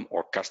needs from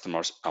our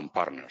customers and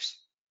partners.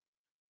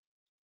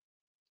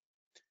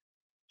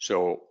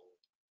 So,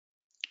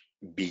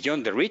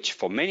 beyond the reach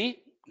for many,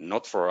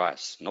 not for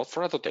us, not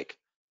for Atotech.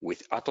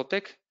 With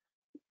Atotech,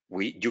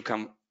 you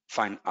can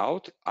find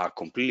out a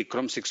completely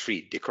Chrome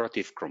 6-free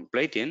decorative chrome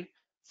plating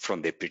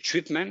from the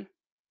pre-treatment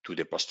to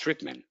the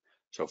post-treatment.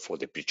 So for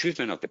the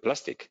pre-treatment of the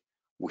plastic,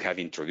 we have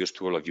introduced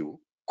to all of you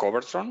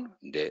Covertron,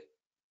 the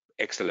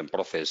excellent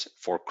process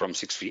for Chrome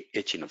 6-free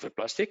etching of the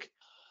plastic.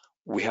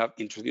 We have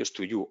introduced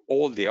to you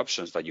all the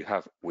options that you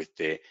have with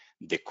the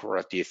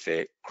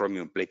decorative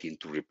chromium plating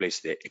to replace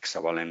the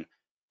hexavalent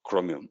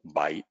chromium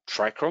by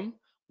TriChrome,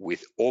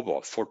 with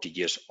over 40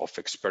 years of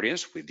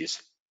experience with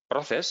this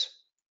process.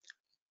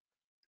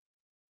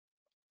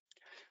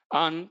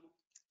 and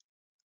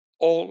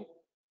all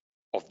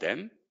of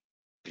them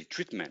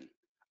pretreatment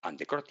and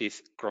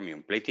decorative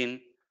chromium plating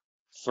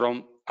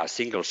from a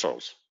single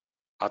source,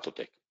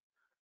 Atotech.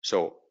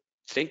 So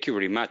thank you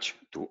very much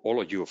to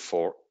all of you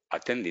for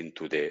attending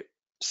to the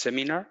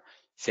seminar.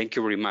 Thank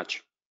you very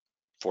much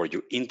for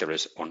your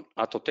interest on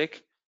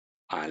Atotech.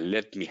 And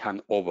let me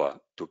hand over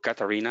to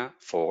Katarina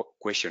for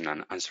question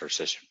and answer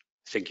session.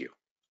 Thank you.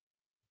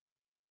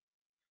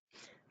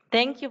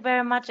 Thank you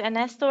very much,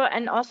 Ernesto,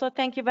 and also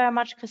thank you very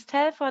much,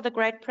 Christelle, for the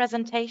great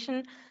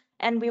presentation.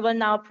 And we will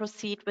now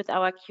proceed with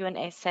our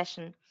Q&A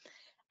session.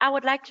 I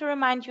would like to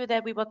remind you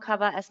that we will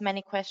cover as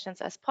many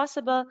questions as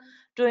possible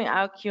during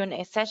our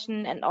Q&A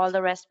session, and all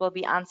the rest will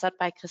be answered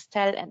by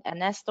Christelle and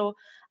Ernesto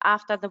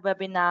after the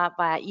webinar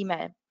via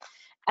email.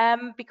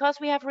 Because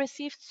we have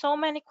received so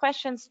many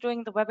questions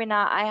during the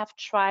webinar, I have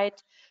tried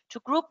to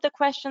group the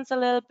questions a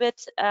little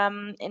bit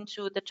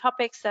into the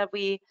topics that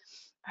we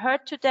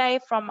heard today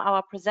from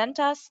our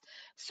presenters.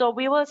 So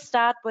we will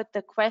start with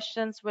the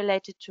questions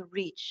related to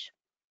REACH.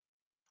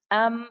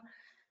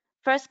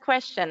 First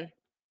question.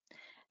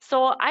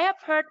 So I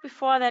have heard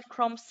before that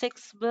Chrome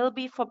 6 will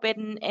be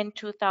forbidden in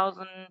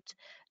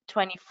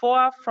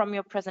 2024. From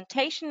your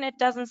presentation, it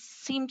doesn't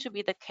seem to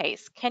be the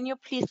case. Can you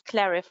please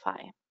clarify?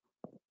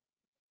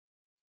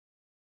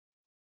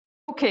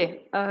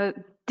 Okay,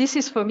 this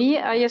is for me,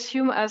 I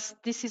assume, as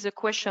this is a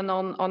question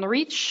on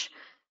REACH.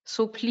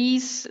 So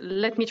please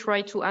let me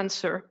try to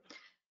answer.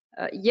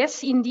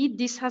 Yes, indeed,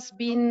 this has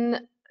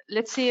been,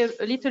 let's say,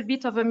 a little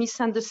bit of a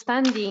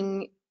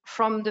misunderstanding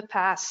from the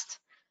past.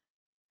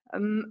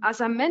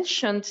 As I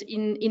mentioned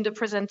in the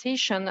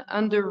presentation,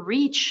 under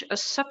REACH, a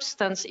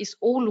substance is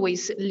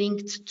always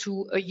linked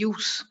to a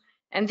use.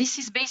 And this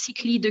is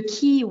basically the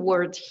key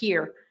word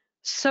here,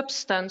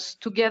 substance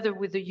together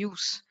with the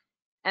use.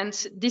 And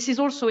this is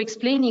also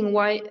explaining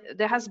why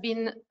there has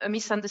been a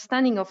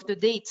misunderstanding of the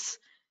dates,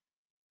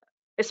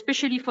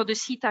 especially for the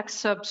CTAC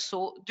sub.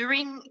 So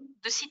during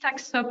the CTAC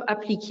sub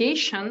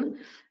application,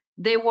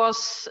 there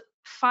was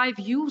 5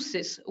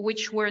 uses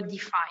which were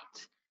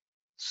defined.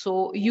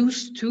 So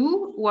use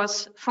 2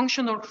 was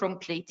functional chrome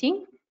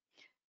plating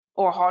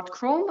or hard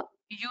chrome.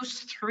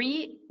 Use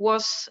 3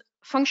 was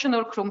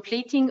functional chrome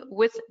plating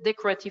with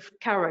decorative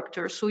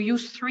character. So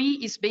use 3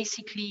 is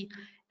basically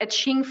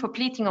etching for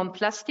plating on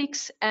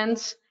plastics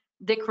and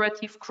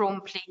decorative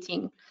chrome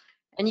plating.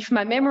 And if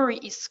my memory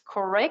is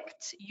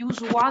correct, use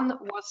 1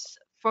 was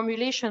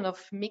formulation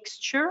of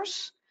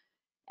mixtures,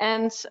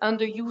 and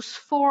under use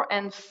 4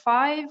 and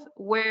 5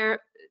 were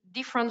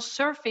different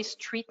surface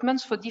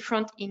treatments for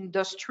different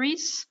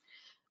industries,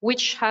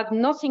 which had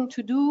nothing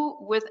to do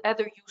with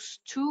either use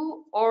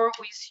 2 or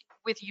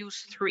with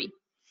use 3.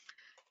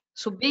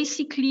 So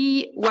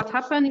basically what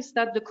happened is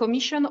that the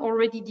Commission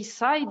already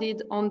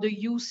decided on the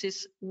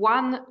uses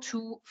 1,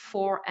 2,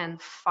 4,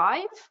 and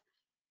 5.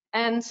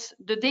 And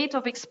the date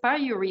of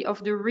expiry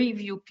of the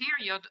review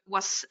period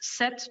was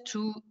set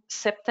to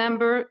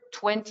September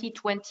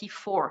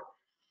 2024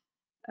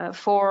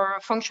 for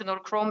functional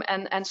chrome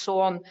and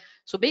so on.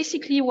 So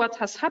basically what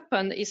has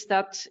happened is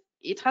that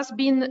it has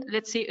been,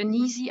 let's say, an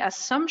easy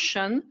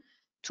assumption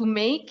to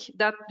make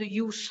that the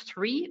use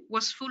 3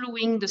 was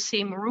following the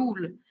same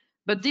rule.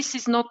 But this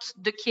is not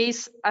the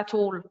case at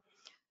all.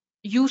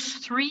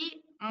 Use 3,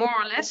 more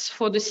or less,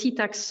 for the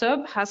CTAC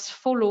sub has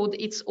followed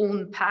its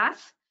own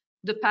path,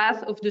 the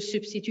path of the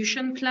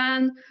substitution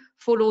plan,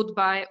 followed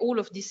by all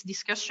of these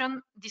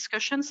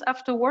discussions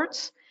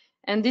afterwards.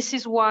 And this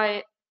is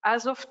why,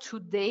 as of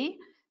today,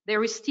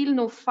 there is still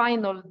no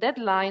final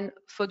deadline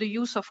for the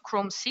use of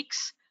Chrome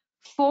 6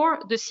 for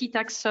the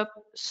CTAC sub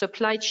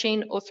supply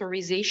chain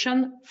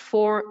authorization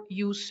for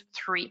use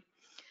 3.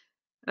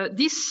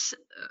 This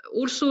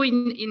also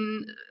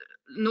in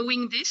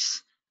knowing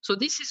this, so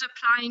this is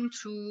applying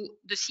to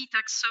the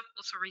CTAC sub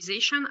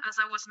authorization. As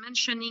I was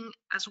mentioning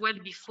as well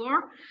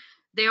before,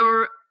 there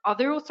are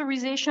other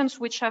authorizations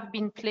which have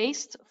been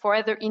placed for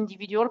either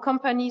individual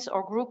companies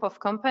or group of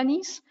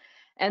companies,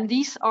 and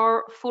these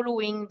are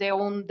following their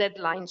own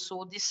deadline.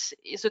 So this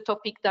is a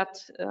topic that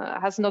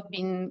has not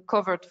been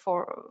covered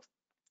for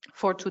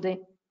today.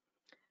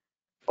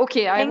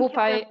 Okay, I hope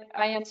I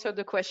answered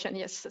the question.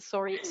 Yes,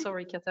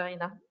 sorry,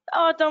 Katarina.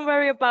 Oh, don't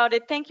worry about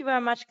it. Thank you very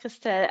much,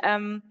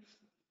 Christelle.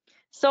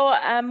 So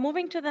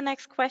moving to the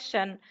next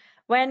question.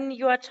 When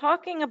you are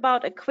talking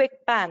about a quick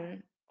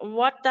ban,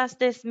 what does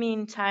this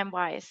mean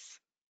time-wise?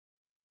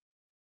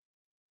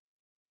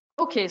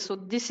 Okay, so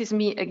this is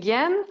me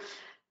again.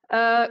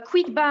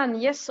 Quick ban,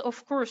 yes,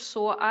 of course.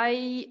 So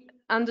I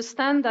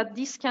understand that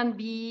this can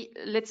be,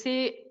 let's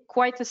say,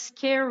 quite a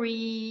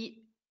scary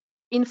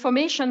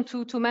information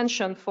to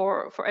mention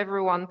for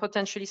everyone,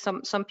 potentially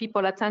some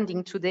people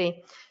attending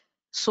today.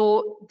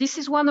 So this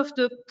is one of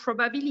the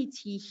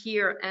probability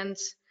here, and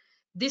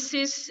this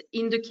is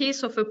in the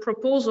case of a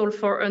proposal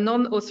for a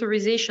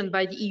non-authorization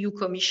by the EU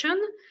Commission.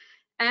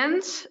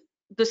 And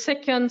the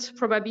second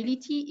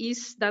probability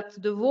is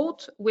that the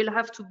vote will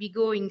have to be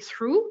going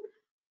through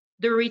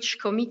the REACH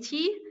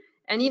committee.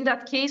 And in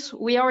that case,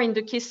 we are in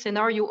the case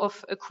scenario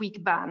of a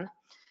quick ban.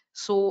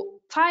 So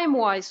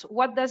time-wise,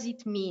 what does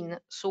it mean?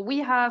 So we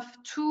have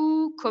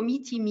 2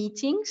 committee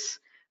meetings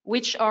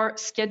which are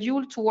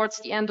scheduled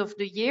towards the end of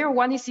the year.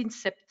 One is in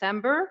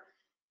September,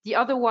 the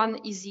other one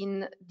is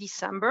in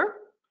December.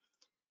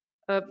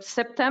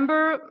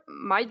 September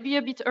might be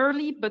a bit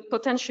early, but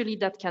potentially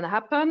that can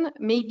happen.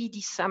 Maybe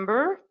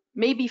December,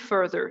 maybe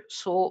further.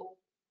 So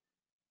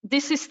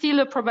this is still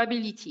a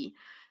probability.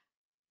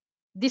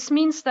 This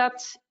means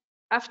that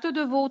after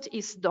the vote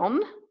is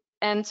done,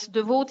 and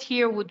the vote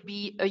here would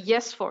be a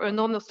yes for a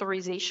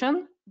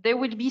non-authorization, there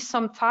will be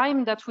some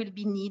time that will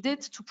be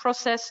needed to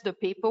process the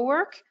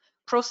paperwork,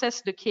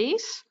 process the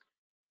case,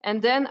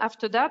 and then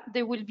after that,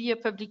 there will be a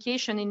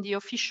publication in the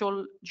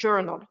official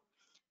journal.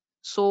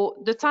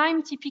 So the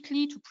time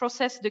typically to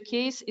process the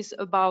case is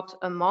about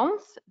a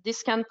month.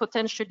 This can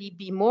potentially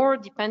be more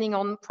depending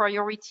on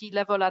priority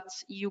level at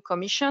EU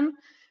Commission.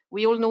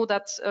 We all know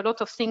that a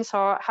lot of things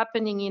are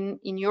happening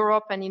in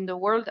Europe and in the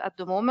world at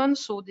the moment.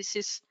 So this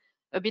is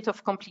a bit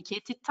of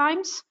complicated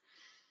times.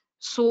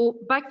 So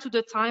back to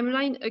the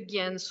timeline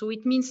again. So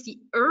it means the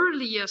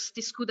earliest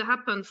this could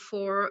happen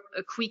for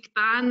a quick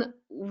ban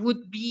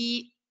would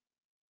be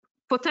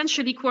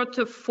potentially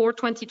Q4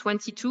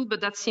 2022,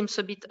 but that seems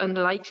a bit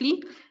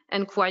unlikely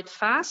and quite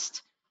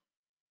fast.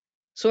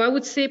 So I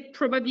would say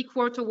probably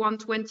Q1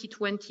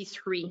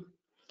 2023.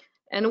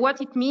 And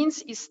what it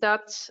means is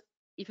that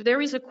if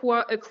there is a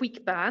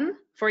quick ban,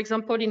 for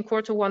example, in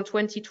Q1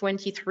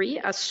 2023,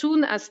 as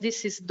soon as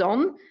this is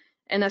done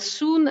and as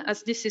soon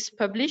as this is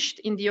published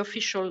in the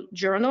official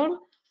journal,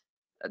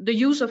 the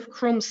use of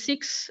Chrome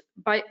 6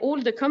 by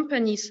all the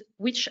companies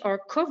which are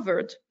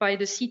covered by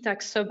the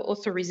CTAC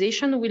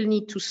sub-authorization will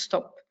need to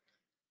stop.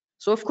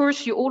 So of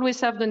course, you always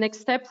have the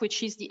next step,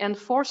 which is the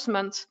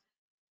enforcement,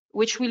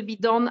 which will be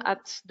done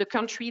at the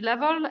country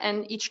level,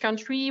 and each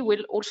country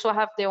will also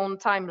have their own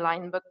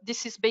timeline. But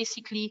this is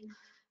basically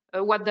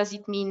what does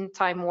it mean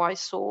time-wise.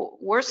 So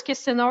worst case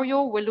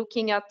scenario, we're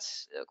looking at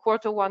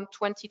Q1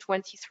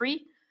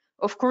 2023.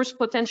 Of course,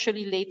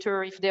 potentially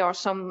later if there are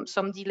some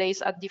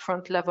delays at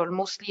different level,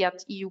 mostly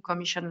at EU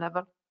Commission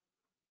level.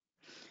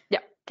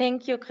 Yeah.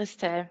 Thank you,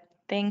 Christelle.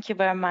 Thank you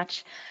very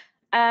much.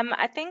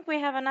 I think we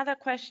have another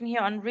question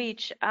here on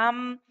REACH.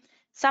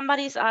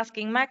 Somebody's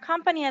asking, my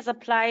company has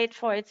applied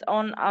for its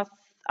own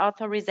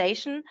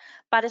authorization,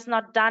 but is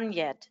not done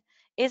yet.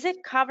 Is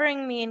it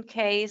covering me in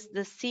case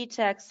the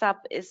CTAC sub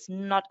is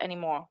not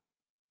anymore?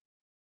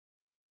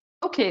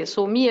 Okay,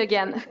 so me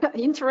again.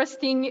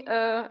 Interesting,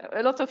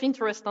 a lot of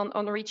interest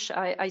on REACH,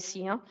 I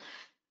see. Huh?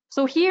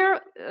 So here,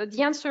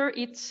 the answer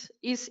is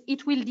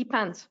it will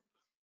depend.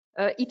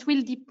 It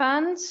will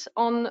depend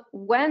on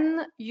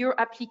when your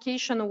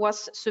application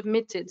was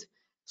submitted.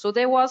 So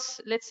there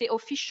was, let's say,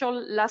 official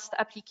last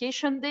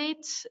application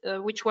date,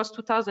 which was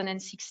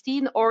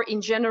 2016, or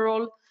in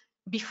general,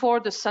 before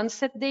the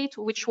sunset date,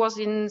 which was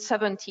in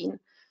 17.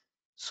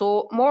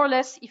 So more or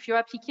less, if your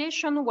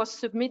application was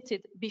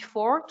submitted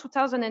before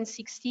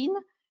 2016,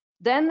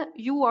 then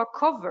you are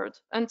covered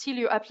until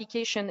your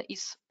application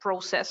is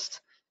processed.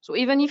 So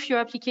even if your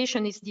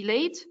application is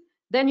delayed,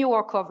 then you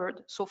are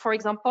covered. So for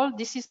example,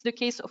 this is the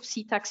case of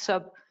CTAC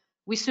sub.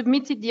 We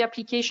submitted the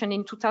application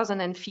in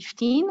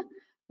 2015,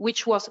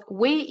 which was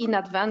way in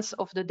advance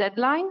of the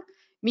deadline,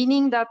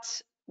 meaning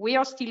that we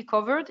are still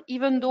covered,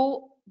 even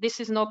though this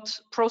is not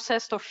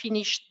processed or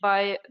finished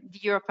by the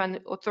European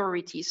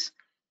authorities.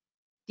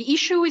 The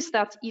issue is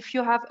that if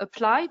you have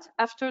applied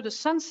after the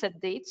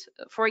sunset date,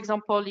 for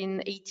example,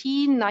 in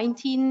 18,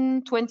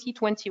 19, 20,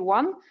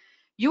 21,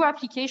 your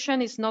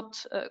application is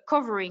not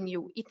covering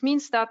you. It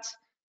means that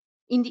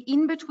in the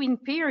in-between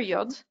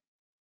period,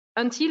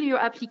 until your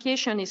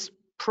application is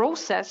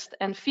processed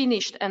and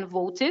finished and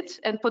voted,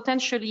 and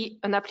potentially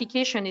an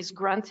application is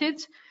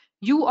granted,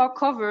 you are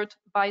covered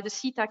by the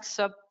CTAC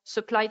sub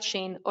supply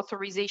chain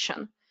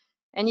authorization.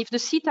 And if the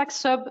CTAC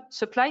sub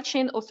supply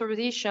chain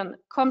authorization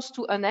comes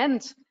to an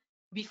end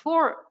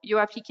before your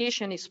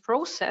application is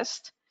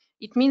processed,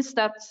 it means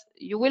that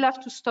you will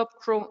have to stop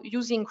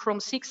using Chrome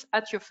 6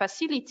 at your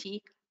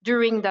facility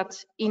during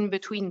that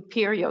in-between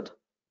period.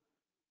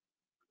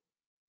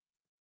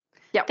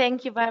 Yeah.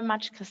 Thank you very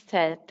much,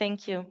 Christelle.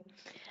 Thank you.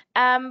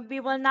 We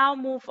will now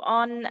move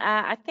on.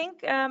 I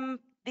think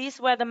these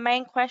were the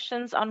main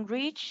questions on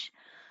REACH.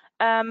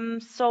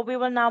 So we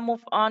will now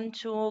move on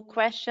to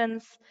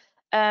questions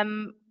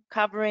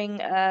covering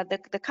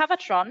the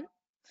Covertron.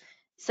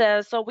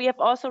 So we have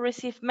also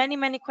received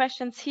many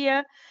questions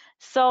here.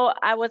 So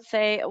I would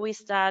say we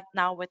start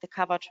now with the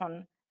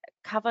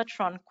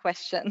Covertron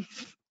questions.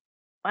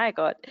 My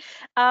God,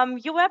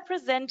 you were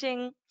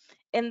presenting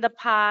in the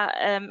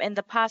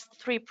past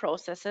 3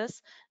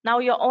 processes. Now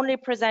you're only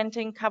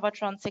presenting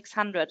Covertron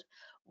 600.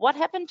 What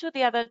happened to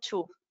the other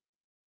 2?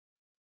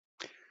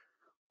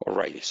 All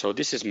right, so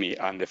this is me.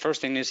 And the first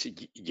thing is,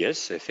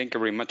 yes, thank you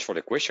very much for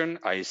the question.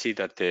 I see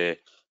that the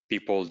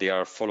people, they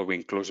are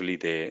following closely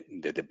the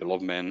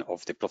development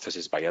of the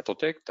processes by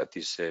Atotech. That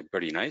is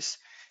very nice.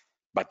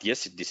 But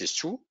yes, this is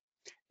true.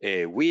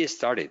 We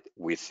started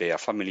with a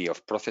family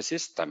of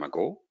processes time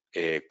ago,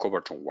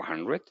 Covertron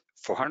 100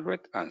 400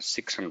 and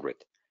 600.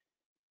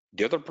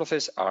 The other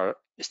processes are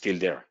still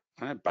there,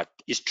 but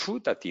it's true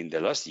that in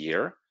the last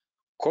year,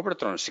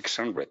 Covertron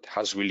 600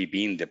 has really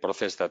been the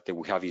process that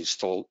we have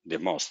installed the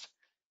most.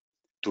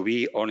 To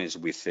be honest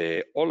with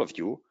all of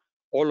you,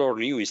 all our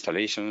new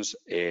installations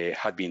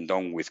have been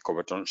done with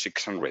Covertron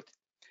 600.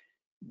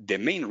 The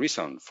main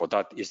reason for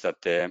that is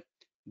that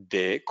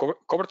the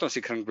Covertron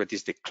 600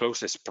 is the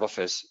closest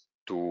process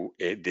to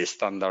the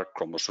standard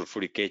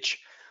chromosulfuric etch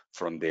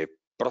from the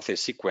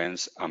process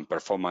sequence and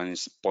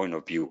performance point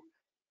of view.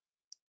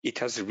 It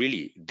has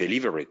really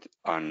delivered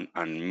and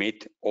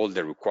met all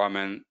the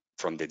requirements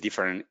from the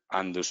different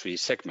industry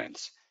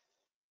segments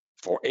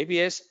for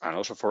ABS and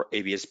also for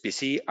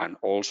ABS-PC and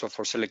also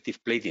for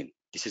selective plating.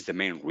 This is the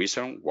main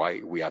reason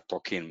why we are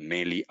talking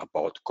mainly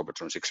about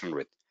Covertron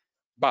 600.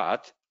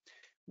 But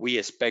we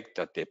expect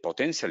that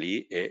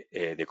potentially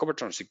the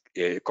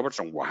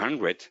Covertron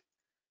 100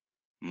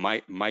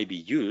 might be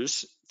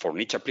used for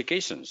niche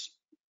applications.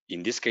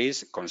 In this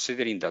case,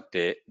 considering that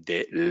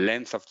the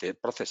length of the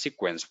process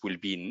sequence will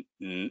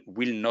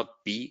not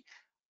be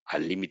a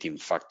limiting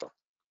factor.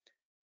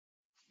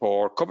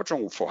 For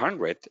Covertron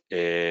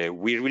 400,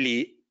 we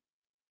really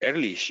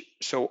early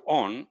saw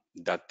on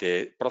that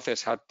the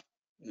process had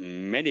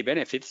many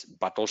benefits,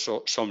 but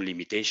also some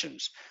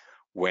limitations.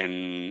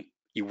 When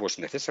it was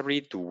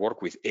necessary to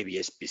work with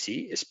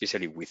ABS-PC,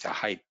 especially with a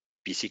high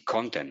PC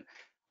content,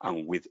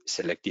 and with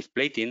selective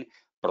plating,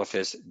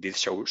 process did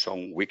show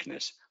some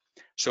weakness.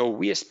 So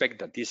we expect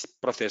that this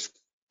process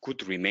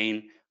could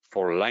remain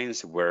for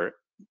lines where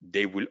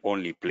they will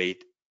only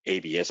plate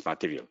ABS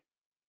material.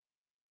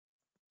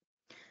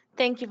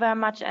 Thank you very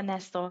much,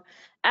 Ernesto.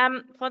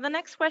 For the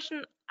next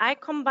question, I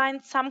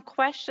combined some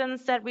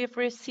questions that we've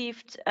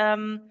received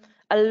a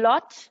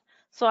lot,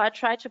 so I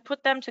tried to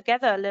put them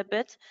together a little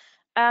bit.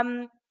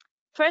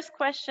 First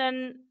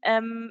question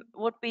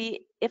would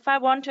be, if I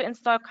want to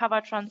install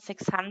Covertron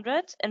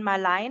 600 in my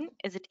line,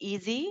 is it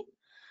easy?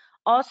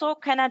 Also,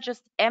 can I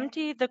just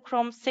empty the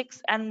Chrome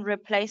 6 and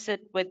replace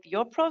it with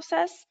your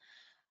process?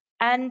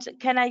 And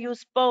can I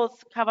use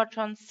both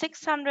Covertron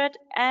 600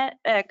 and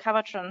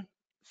Covertron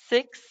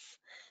 6,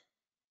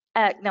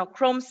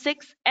 Chrome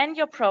 6 and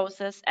your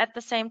process at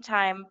the same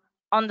time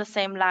on the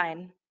same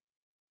line?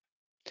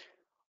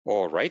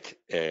 All right.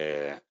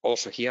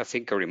 Also here,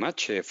 thank you very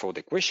much for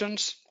the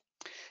questions.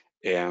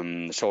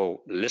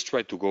 So let's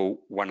try to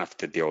go one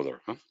after the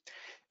other. Huh?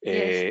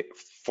 Yes.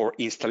 For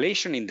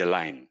installation in the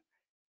line,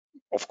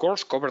 of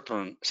course,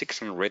 Covertron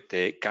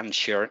 600 can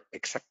share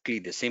exactly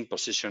the same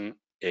position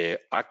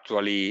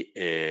actually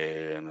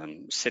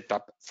set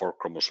up for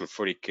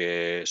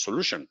chromosulfuric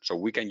solution. So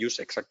we can use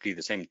exactly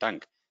the same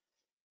tank.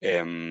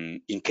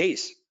 In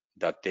case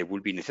that it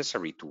will be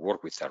necessary to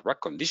work with a rack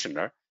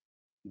conditioner,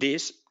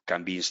 this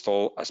can be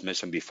installed, as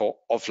mentioned before,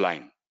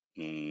 offline.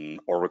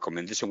 Our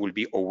recommendation will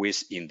be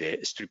always in the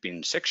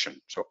stripping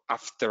section, so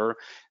after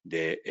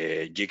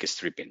the jig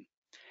stripping.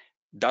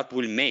 That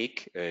will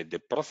make the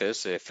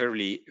process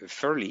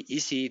fairly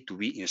easy to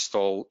be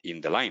installed in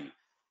the line.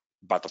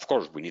 But of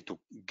course, we need to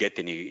get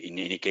in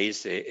any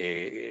case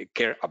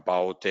care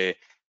about the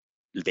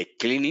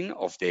cleaning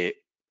of the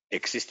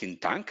existing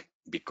tank,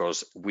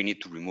 because we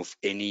need to remove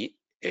any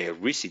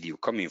residue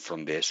coming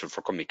from the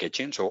sulfur-chromic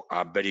etching. So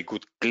a very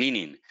good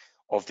cleaning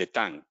of the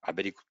tank, a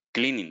very good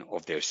cleaning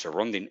of the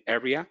surrounding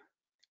area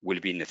will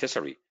be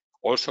necessary.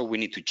 Also, we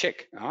need to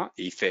check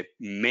if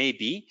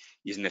maybe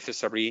it's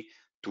necessary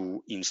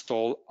to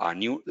install a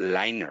new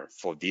liner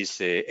for this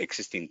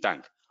existing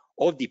tank.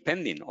 Or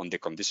depending on the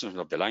conditions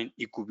of the line,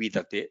 it could be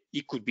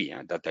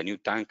that a new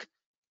tank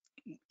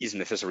is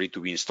necessary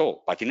to be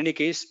installed. But in any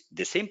case,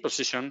 the same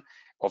position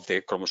of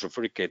the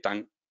chromosulfuric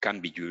tank can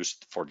be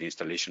used for the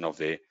installation of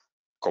the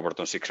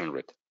Covertron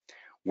 600.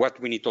 What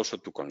we need also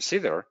to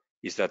consider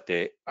is that,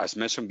 as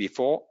mentioned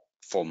before,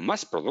 for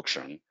mass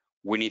production,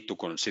 we need to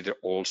consider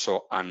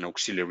also an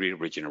auxiliary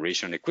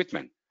regeneration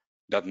equipment.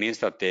 That means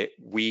that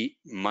we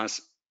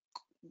must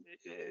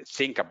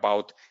think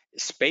about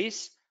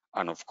space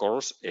and, of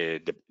course,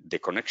 the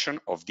connection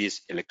of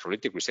this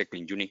electrolytic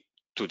recycling unit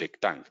to the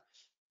tank.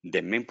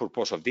 The main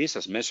purpose of this,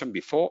 as mentioned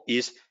before,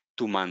 is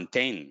to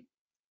maintain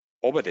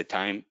over the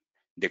time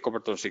the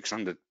Covertron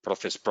 600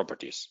 process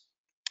properties.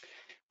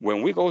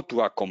 When we go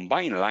to a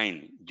combined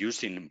line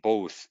using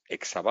both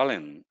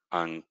Hexavalent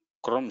and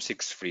Chrome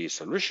 6-free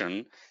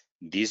solution,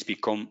 this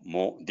becomes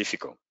more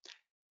difficult.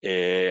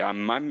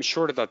 I'm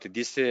sure that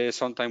this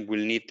sometime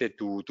will need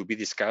to be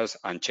discussed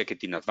and check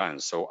it in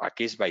advance. So a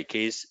case by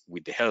case,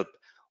 with the help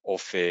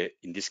of,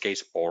 in this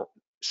case, our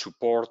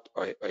support,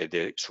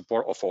 the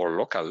support of our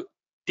local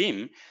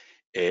team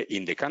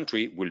in the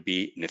country will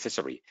be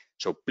necessary.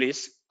 So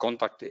please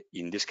contact,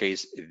 in this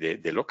case,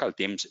 the local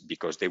teams,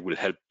 because they will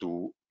help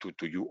to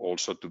you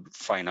also to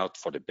find out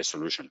for the best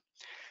solution.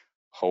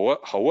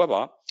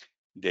 However,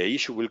 the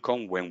issue will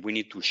come when we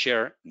need to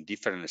share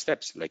different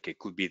steps, like it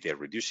could be the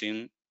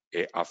reducing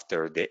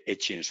after the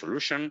etching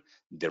solution,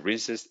 the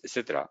rinses,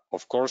 etc.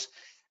 Of course,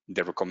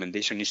 the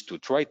recommendation is to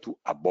try to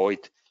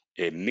avoid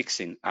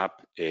mixing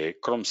up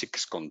Chrome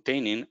 6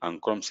 containing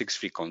and Chrome 6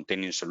 free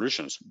containing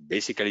solutions,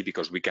 basically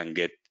because we can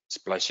get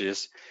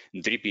splashes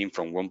dripping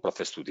from one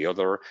process to the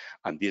other,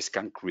 and this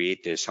can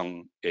create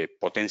some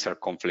potential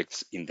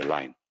conflicts in the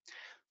line.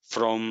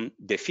 From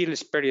the field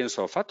experience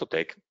of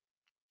Atotech,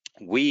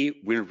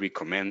 we will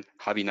recommend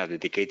having a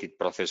dedicated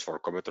process for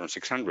Covertron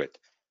 600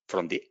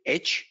 from the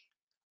etch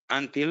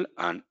until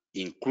and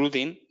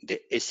including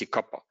the AC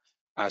copper,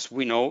 as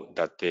we know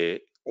that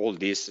all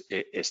these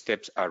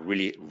steps are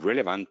really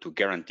relevant to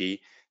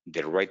guarantee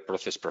the right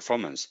process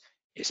performance,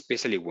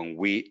 especially when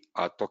we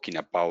are talking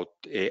about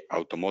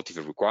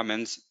automotive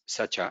requirements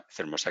such as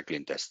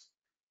thermocycling test.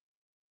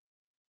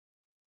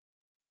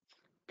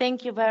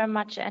 Thank you very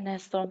much,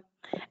 Ernesto.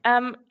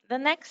 The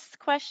next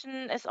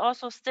question is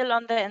also still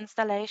on the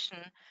installation.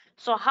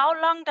 So how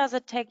long does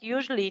it take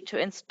usually to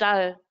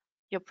install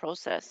your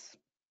process?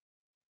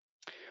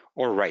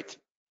 All right.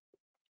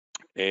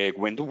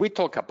 When we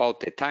talk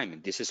about the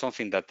time, this is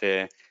something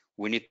that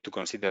we need to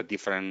consider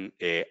different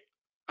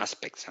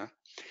aspects.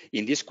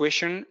 In this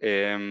question,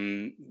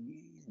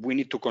 we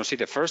need to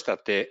consider first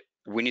that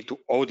we need to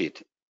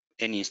audit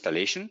any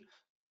installation,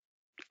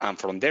 and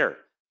from there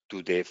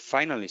to the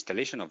final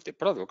installation of the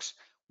products,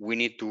 we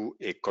need to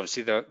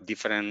consider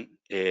different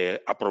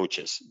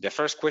approaches. The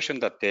first question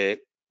that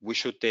we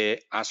should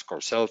ask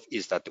ourselves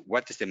is that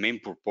what is the main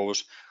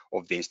purpose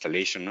of the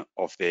installation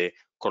of the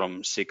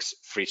Chrome 6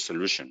 free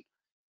solution?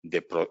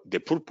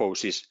 The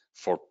purpose is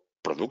for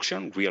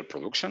production, real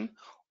production,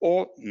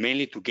 or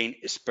mainly to gain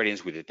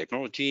experience with the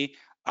technology,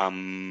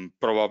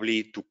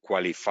 probably to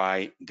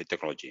qualify the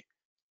technology.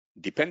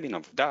 Depending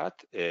on that,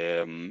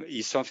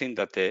 is something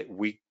that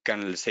we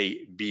can, let's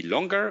say, be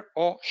longer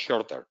or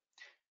shorter.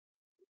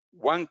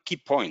 One key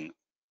point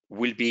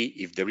will be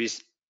if there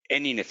is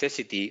any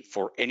necessity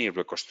for any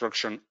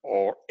reconstruction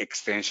or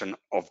extension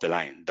of the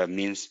line. That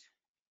means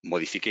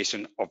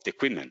modification of the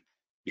equipment,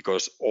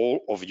 because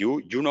all of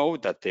you know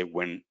that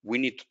when we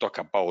need to talk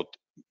about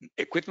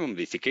equipment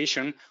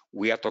modification,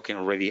 we are talking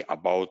already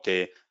about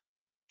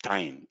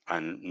time,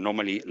 and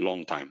normally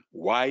long time.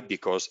 Why?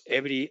 Because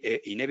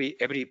in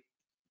every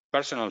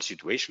personal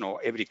situation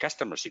or every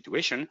customer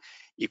situation,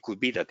 it could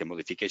be that the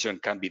modification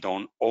can be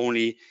done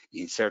only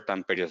in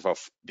certain periods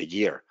of the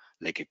year,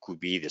 like it could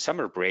be the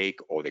summer break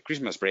or the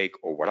Christmas break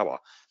or whatever.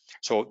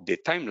 So the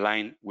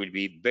timeline will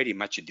be very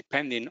much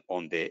depending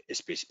on the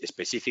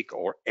specific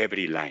or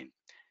every line.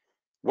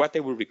 What I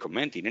would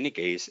recommend in any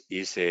case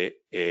is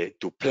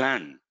to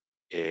plan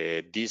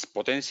this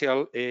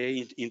potential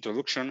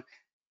introduction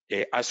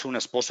as soon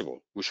as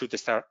possible. We should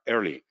start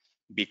early,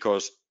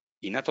 because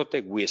in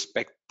Atotech we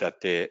expect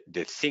that the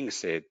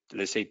things,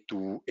 let's say,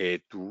 to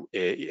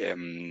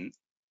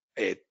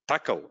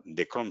tackle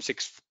the Chrome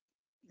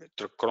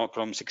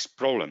 6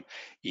 problem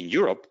in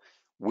Europe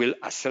will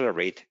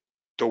accelerate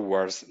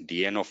towards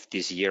the end of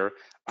this year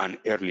and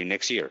early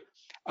next year.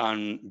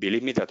 And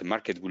believe me that the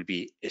market will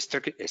be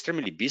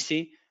extremely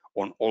busy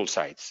on all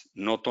sides,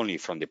 not only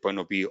from the point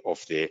of view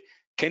of the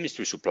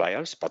chemistry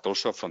suppliers, but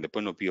also from the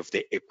point of view of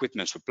the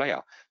equipment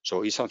supplier.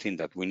 So it's something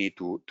that we need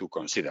to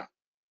consider.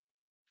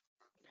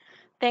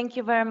 Thank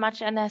you very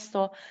much,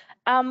 Ernesto.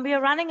 We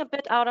are running a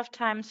bit out of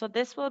time, so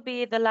this will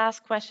be the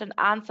last question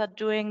answered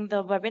during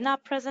the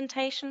webinar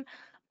presentation.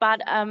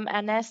 But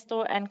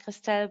Ernesto and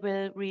Christelle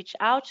will reach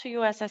out to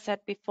you, as I said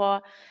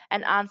before,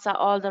 and answer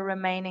all the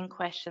remaining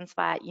questions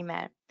via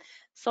email.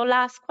 So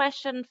last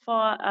question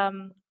for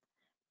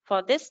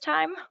this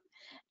time.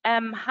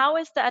 How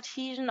is the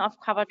adhesion of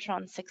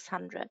Covertron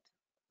 600?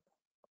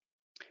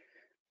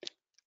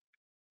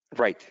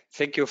 Right.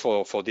 Thank you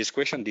for this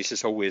question. This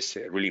is always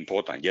really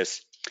important.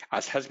 Yes,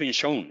 as has been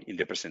shown in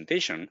the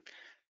presentation,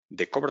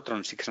 the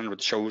Covertron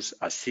 600 shows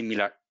a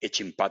similar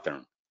etching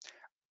pattern,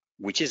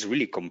 which is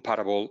really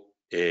comparable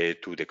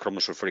to the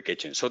chromosulfuric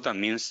etching. So that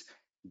means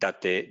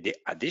that the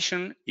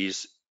addition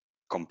is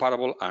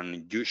comparable,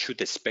 and you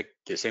should expect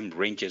the same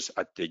ranges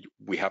that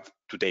we have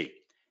today.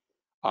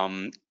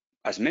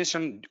 As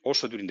mentioned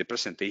also during the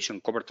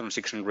presentation, Covertron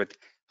 600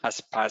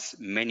 has passed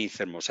many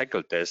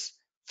thermocycle tests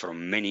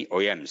from many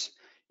OEMs,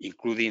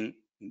 including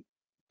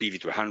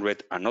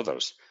PV200 and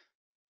others.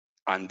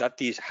 And that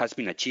has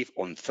been achieved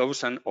on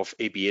thousands of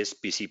ABS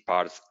PC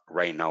parts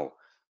right now,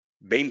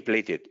 being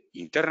plated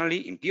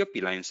internally in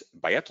POP lines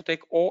by Atotech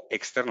or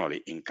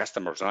externally in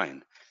customers'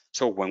 line.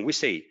 So when we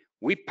say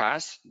we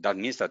pass, that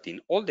means that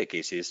in all the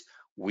cases,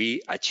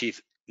 we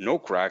achieve no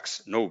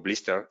cracks, no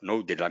blister,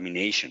 no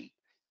delamination.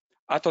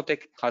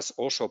 Atotech has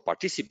also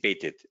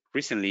participated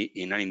recently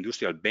in an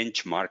industrial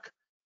benchmark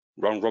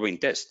round-robin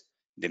test.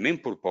 The main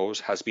purpose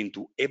has been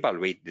to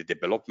evaluate the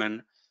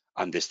development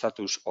and the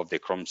status of the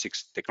Chrome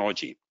 6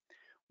 technology.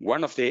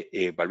 One of the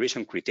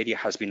evaluation criteria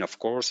has been, of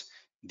course,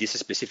 this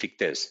specific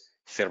test,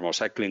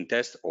 thermocycling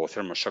test or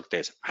thermoshock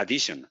test,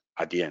 addition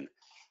at the end.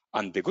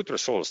 And the good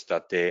results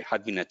that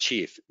had been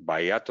achieved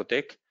by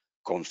Atotech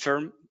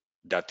confirm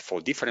that for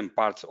different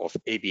parts of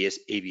ABS,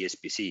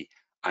 ABS-PC,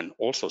 and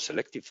also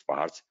selective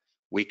parts,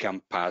 we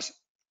can pass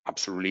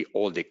absolutely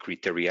all the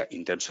criteria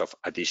in terms of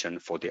addition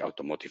for the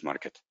automotive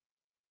market.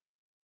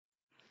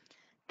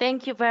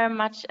 Thank you very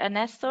much,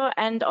 Ernesto,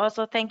 and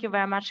also thank you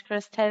very much,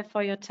 Christelle,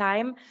 for your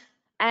time.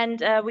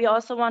 And we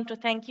also want to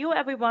thank you,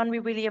 everyone. We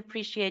really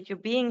appreciate you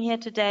being here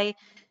today.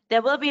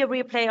 There will be a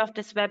replay of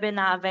this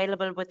webinar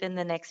available within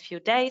the next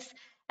few days,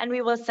 and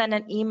we will send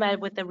an email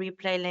with the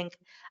replay link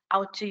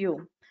out to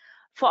you.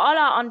 For all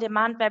our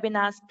on-demand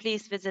webinars,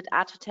 please visit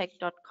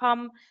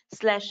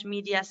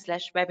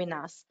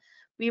atotech.com/media/webinars.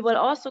 We will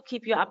also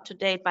keep you up to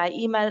date by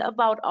email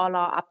about all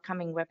our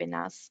upcoming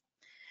webinars.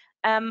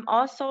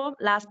 Also,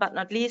 last but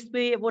not least,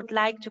 we would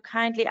like to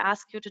kindly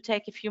ask you to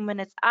take a few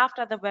minutes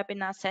after the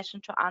webinar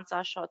session to answer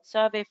a short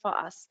survey for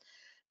us,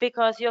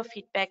 because your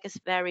feedback is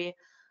very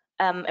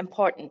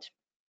important.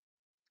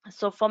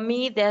 So for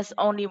me, there's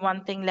only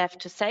one thing left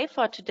to say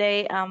for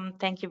today.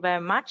 Thank you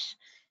very much.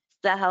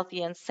 Stay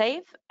healthy and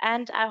safe,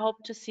 and I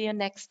hope to see you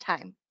next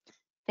time.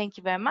 Thank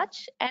you very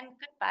much, and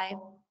goodbye.